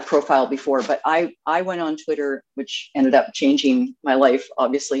guess I had a profile before, but I went on Twitter, which ended up changing my life,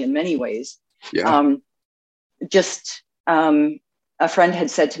 obviously, in many ways. Yeah. A friend had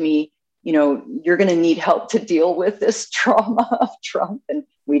said to me, you know, you're going to need help to deal with this trauma of Trump. And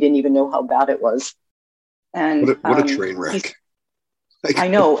we didn't even know how bad it was. And what a train wreck. I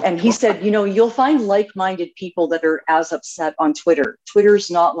know. And he said, you know, you'll find like-minded people that are as upset on Twitter.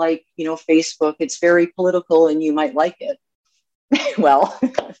 Twitter's not like, you know, Facebook. It's very political and you might like it. Well,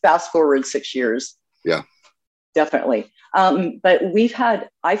 fast forward 6 years. Yeah, definitely. But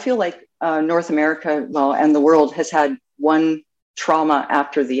I feel like North America, and the world has had one trauma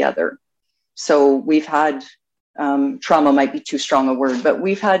after the other. So we've had, trauma might be too strong a word, but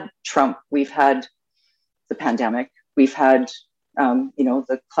we've had Trump, we've had the pandemic, we've had,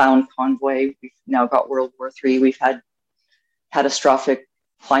 the clown convoy, we've now got World War III, we've had catastrophic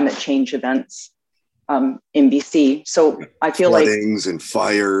climate change events. In BC. So I feel floodings and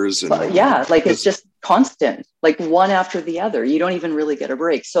fires. And it's just constant, like one after the other. You don't even really get a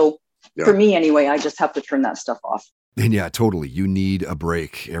break. So for me anyway, I just have to turn that stuff off. And yeah, totally. You need a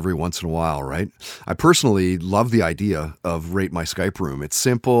break every once in a while, right? I personally love the idea of Rate My Skype Room. It's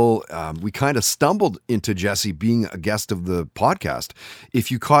simple. We kind of stumbled into Jesse being a guest of the podcast.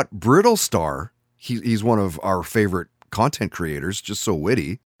 If you caught Brittle Star, he's one of our favorite content creators, just so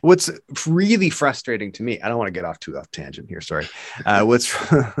witty. What's really frustrating to me, I don't want to get off tangent here. Sorry. What's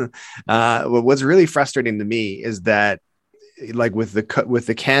really frustrating to me is that, like with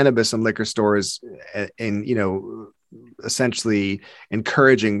the cannabis and liquor stores, and essentially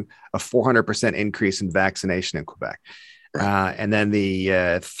encouraging a 400% increase in vaccination in Quebec, and then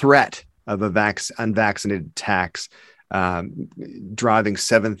the threat of unvaccinated tax driving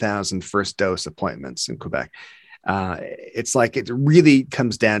 7,000 first dose appointments in Quebec. It's like it really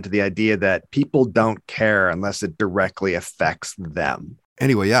comes down to the idea that people don't care unless it directly affects them.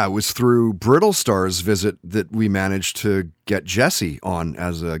 Anyway, yeah, it was through Brittle Star's visit that we managed to get Jesse on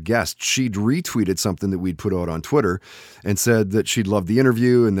as a guest. She'd retweeted something that we'd put out on Twitter and said that she'd loved the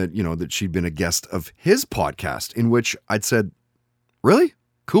interview and that, that she'd been a guest of his podcast, in which I'd said, really?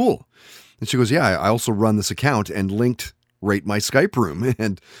 Cool. And she goes, yeah, I also run this account and linked Rate My Skype Room.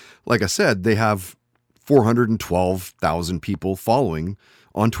 And like I said, they have 412,000 people following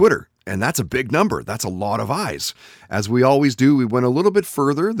on Twitter. And that's a big number. That's a lot of eyes. As we always do, we went a little bit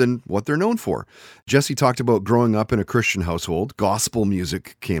further than what they're known for. Jesse talked about growing up in a Christian household. Gospel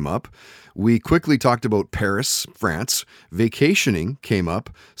music came up. We quickly talked about Paris, France. Vacationing came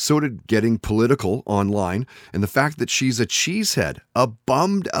up. So did getting political online. And the fact that she's a cheesehead, a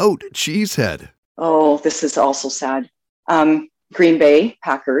bummed out cheesehead. Oh, this is also sad. Green Bay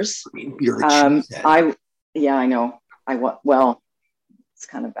Packers. You're a cheesehead. I know. It's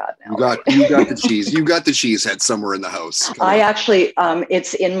kind of bad now. You got the cheese. You got the cheese head somewhere in the house. I actually,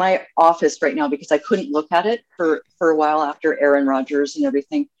 it's in my office right now because I couldn't look at it for a while after Aaron Rodgers and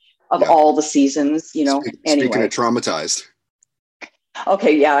everything of all the seasons, Anyway. Speaking of traumatized.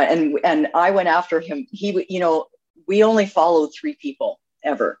 Okay, yeah, and I went after him. He, we only followed 3 people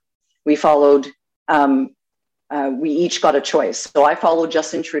ever. We followed. We each got a choice. So I followed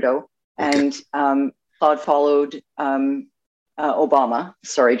Justin Trudeau, and Claude followed. Obama,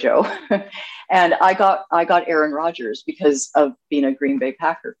 sorry, Joe. And I got Aaron Rodgers because of being a Green Bay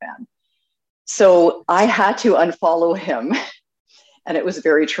Packer fan. So I had to unfollow him. And it was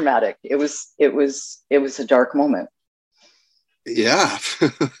very traumatic. It was a dark moment. Yeah.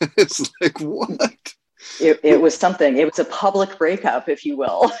 It's like, what? It was something. It was a public breakup, if you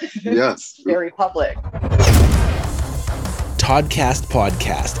will. Yeah. It's very public. Toddcast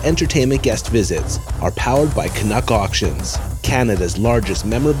Podcast entertainment guest visits are powered by Canuck Auctions, Canada's largest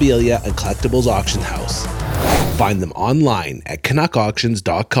memorabilia and collectibles auction house. Find them online at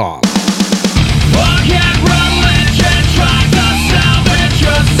canuckauctions.com.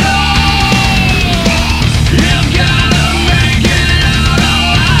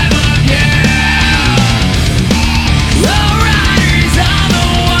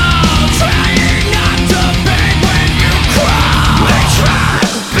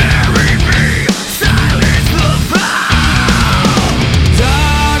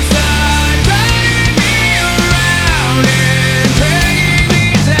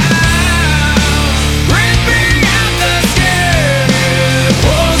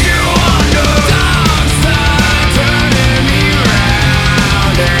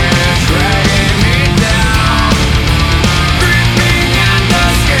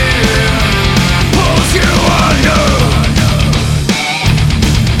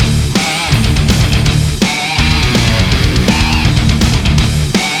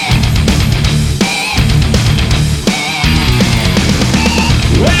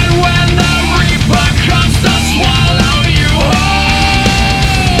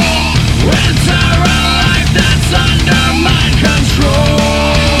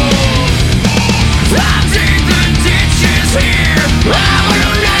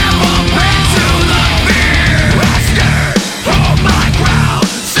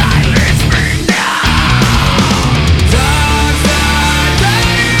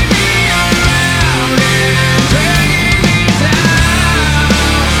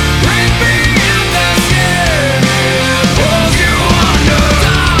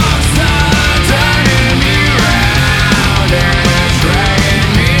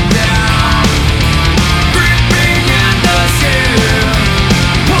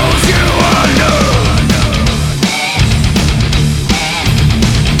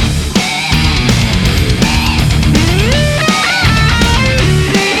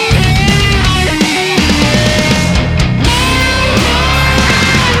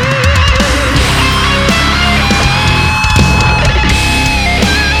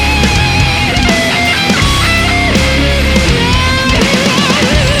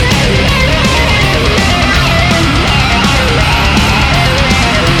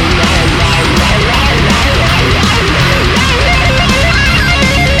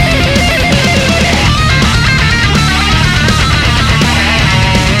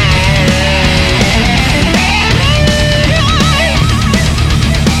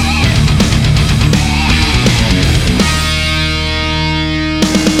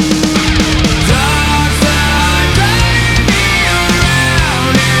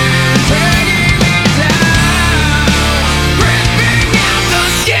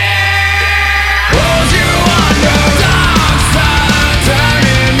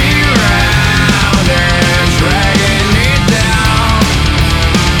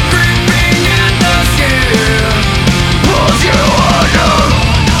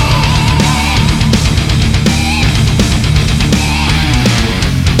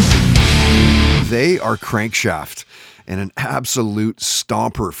 They are Crankshaft, and an absolute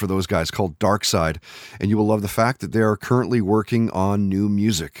stomper for those guys called Darkside. And you will love the fact that they are currently working on new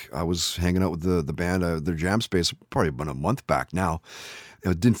music. I was hanging out with the band, their jam space, probably about a month back now.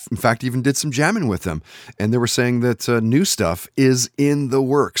 In fact, even did some jamming with them. And they were saying that new stuff is in the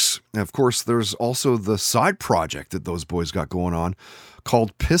works. And of course, there's also the side project that those boys got going on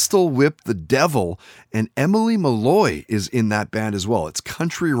called Pistol Whip the Devil, and Emily Malloy is in that band as well. It's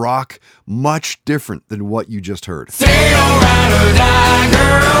country rock, much different than what you just heard. Stay alright or die,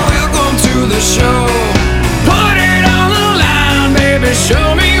 girl, welcome to the show. Put it on the line, baby,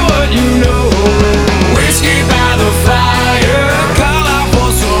 show me what you know. Whiskey by the fire, call out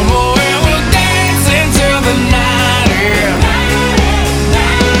for some more, and we'll dance until the night, yeah.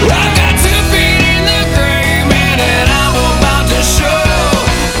 I got 2 feet in the grave, man, and I'm about to show.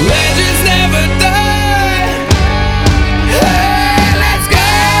 Legends never die. Hey, let's go.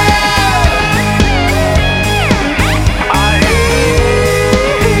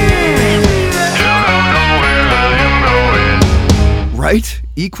 Right?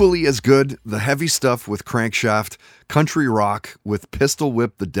 Equally as good, the heavy stuff with Crankshaft, country rock with Pistol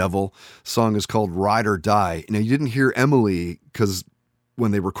Whip the Devil. Song is called Ride or Die. Now, you didn't hear Emily because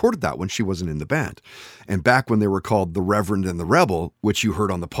when they recorded that when she wasn't in the band. And back when they were called The Reverend and the Rebel, which you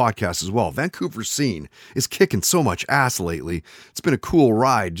heard on the podcast as well. Vancouver scene is kicking so much ass lately. It's been a cool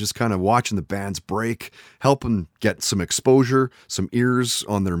ride just kind of watching the bands break, helping get some exposure, some ears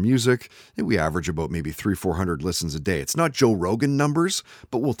on their music. And we average about maybe 300-400 listens a day. It's not Joe Rogan numbers,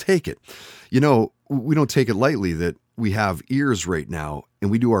 but we'll take it. You know, we don't take it lightly that we have ears right now, and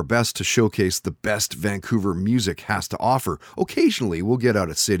we do our best to showcase the best Vancouver music has to offer. Occasionally, we'll get out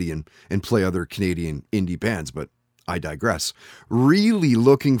of city and play other Canadian indie bands, but I digress. Really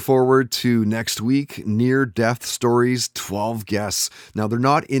looking forward to next week, Near Death Stories, 12 guests. Now, they're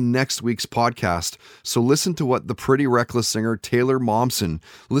not in next week's podcast, so listen to what the Pretty Reckless singer Taylor Momsen,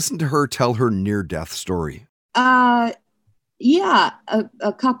 listen to her tell her near-death story. Yeah,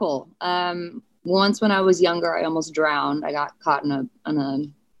 a couple. Once when I was younger, I almost drowned. I got caught in a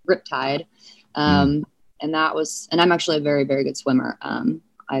riptide. And I'm actually a very, very good swimmer.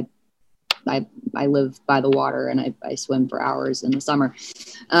 I live by the water and I swim for hours in the summer.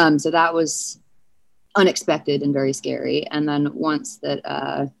 So that was unexpected and very scary. And then once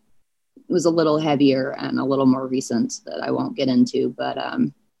that was a little heavier and a little more recent that I won't get into, but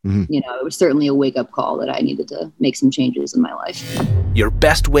you know, it was certainly a wake-up call that I needed to make some changes in my life. Your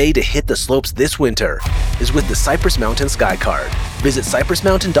best way to hit the slopes this winter is with the Cypress Mountain Sky Card. Visit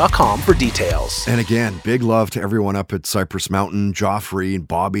cypressmountain.com for details. And again, big love to everyone up at Cypress Mountain. Joffrey and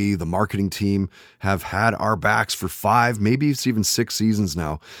Bobby, the marketing team, have had our backs for 5, maybe it's even 6 seasons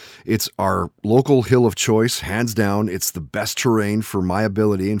now. It's our local hill of choice, hands down. It's the best terrain for my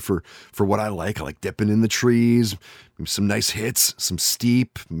ability and for what I like. I like dipping in the trees, some nice hits, some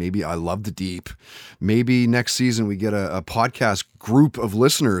steep. Maybe I love the deep. Maybe next season we get a podcast group of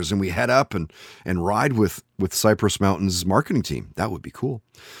listeners and we head up and ride with Cypress Mountain's marketing team. That would be cool.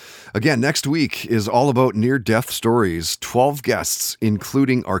 Again, next week is all about near-death stories. 12 guests,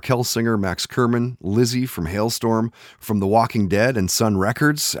 including Arkell singer Max Kerman, Lizzie from Hailstorm, from The Walking Dead and Sun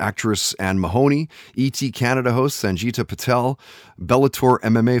Records, actress Anne Mahoney, E.T. Canada host Sanjita Patel, Bellator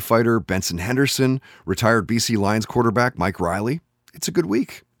MMA fighter Benson Henderson, retired BC Lions quarterback Mike Riley. It's a good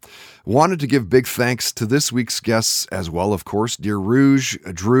week. Wanted to give big thanks to this week's guests as well, of course. Dear Rouge,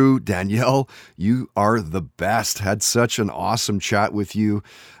 Drew, Danielle, you are the best. Had such an awesome chat with you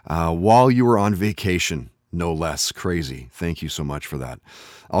while you were on vacation, no less. Crazy. Thank you so much for that.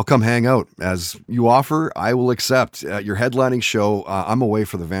 I'll come hang out. As you offer, I will accept. At your headlining show, I'm away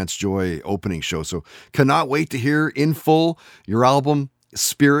for the Vance Joy opening show, so cannot wait to hear in full your album,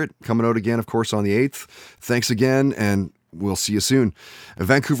 Spirit, coming out again, of course, on the 8th. Thanks again, and we'll see you soon. A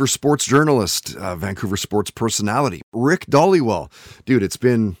Vancouver sports journalist, Vancouver sports personality, Rick Dollywell. Dude, it's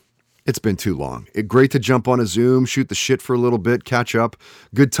been too long. Great to jump on a Zoom, shoot the shit for a little bit, catch up.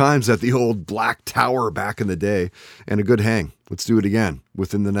 Good times at the old Black Tower back in the day, and a good hang. Let's do it again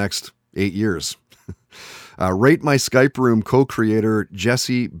within the next 8 years. Rate My Skype Room co-creator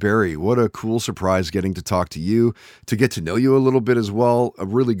Jesse Berry. What a cool surprise getting to talk to you, to get to know you a little bit as well. A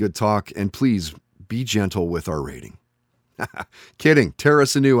really good talk, and please be gentle with our rating. Kidding. Tear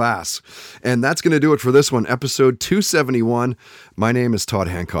us a new ass. And that's going to do it for this one, episode 271. My name is Todd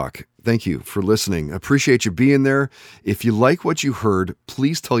Hancock. Thank you for listening. Appreciate you being there. If you like what you heard,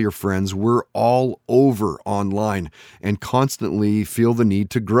 please tell your friends. We're all over online and constantly feel the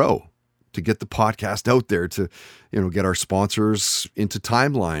need to grow, to get the podcast out there, to, get our sponsors into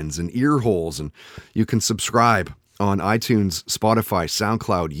timelines and ear holes. And you can subscribe on iTunes, Spotify,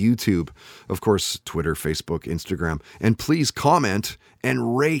 SoundCloud, YouTube, of course, Twitter, Facebook, Instagram. And please comment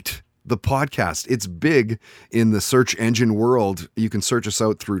and rate the podcast. It's big in the search engine world. You can search us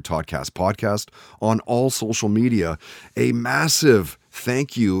out through Toddcast Podcast on all social media. A massive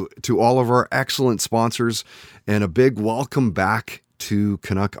thank you to all of our excellent sponsors and a big welcome back to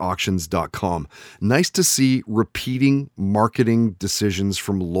CanuckAuctions.com. Nice to see repeating marketing decisions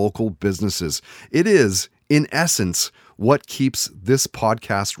from local businesses. It is, in essence, what keeps this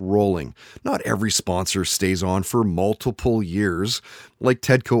podcast rolling. Not every sponsor stays on for multiple years, like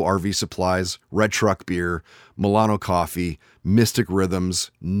Tedco RV Supplies, Red Truck Beer, Milano Coffee, Mystic Rhythms,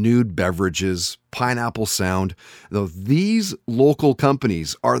 Nude Beverages, Pineapple Sound. Though these local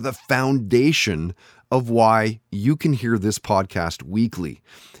companies are the foundation of why you can hear this podcast weekly.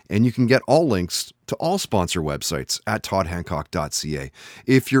 And you can get all links to all sponsor websites at toddhancock.ca.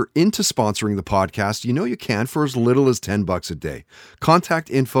 If you're into sponsoring the podcast, you can for as little as $10 a day. Contact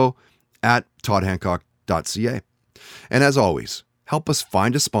info at toddhancock.ca. And as always, help us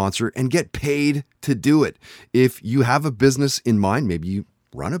find a sponsor and get paid to do it. If you have a business in mind, maybe you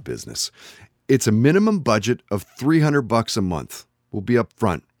run a business, it's a minimum budget of $300 a month. We'll be up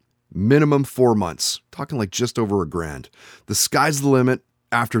front. Minimum 4 months. Talking like just over $1,000. The sky's the limit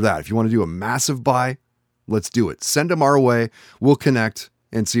after that. If you want to do a massive buy, let's do it. Send them our way. We'll connect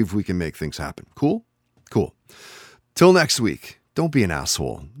and see if we can make things happen. Cool? Cool. Till next week, don't be an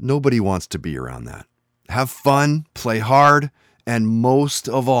asshole. Nobody wants to be around that. Have fun, play hard, and most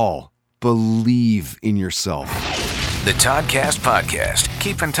of all, believe in yourself. The Toddcast Podcast.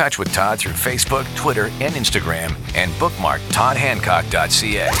 Keep in touch with Todd through Facebook, Twitter, and Instagram, and bookmark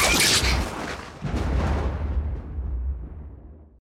toddhancock.ca.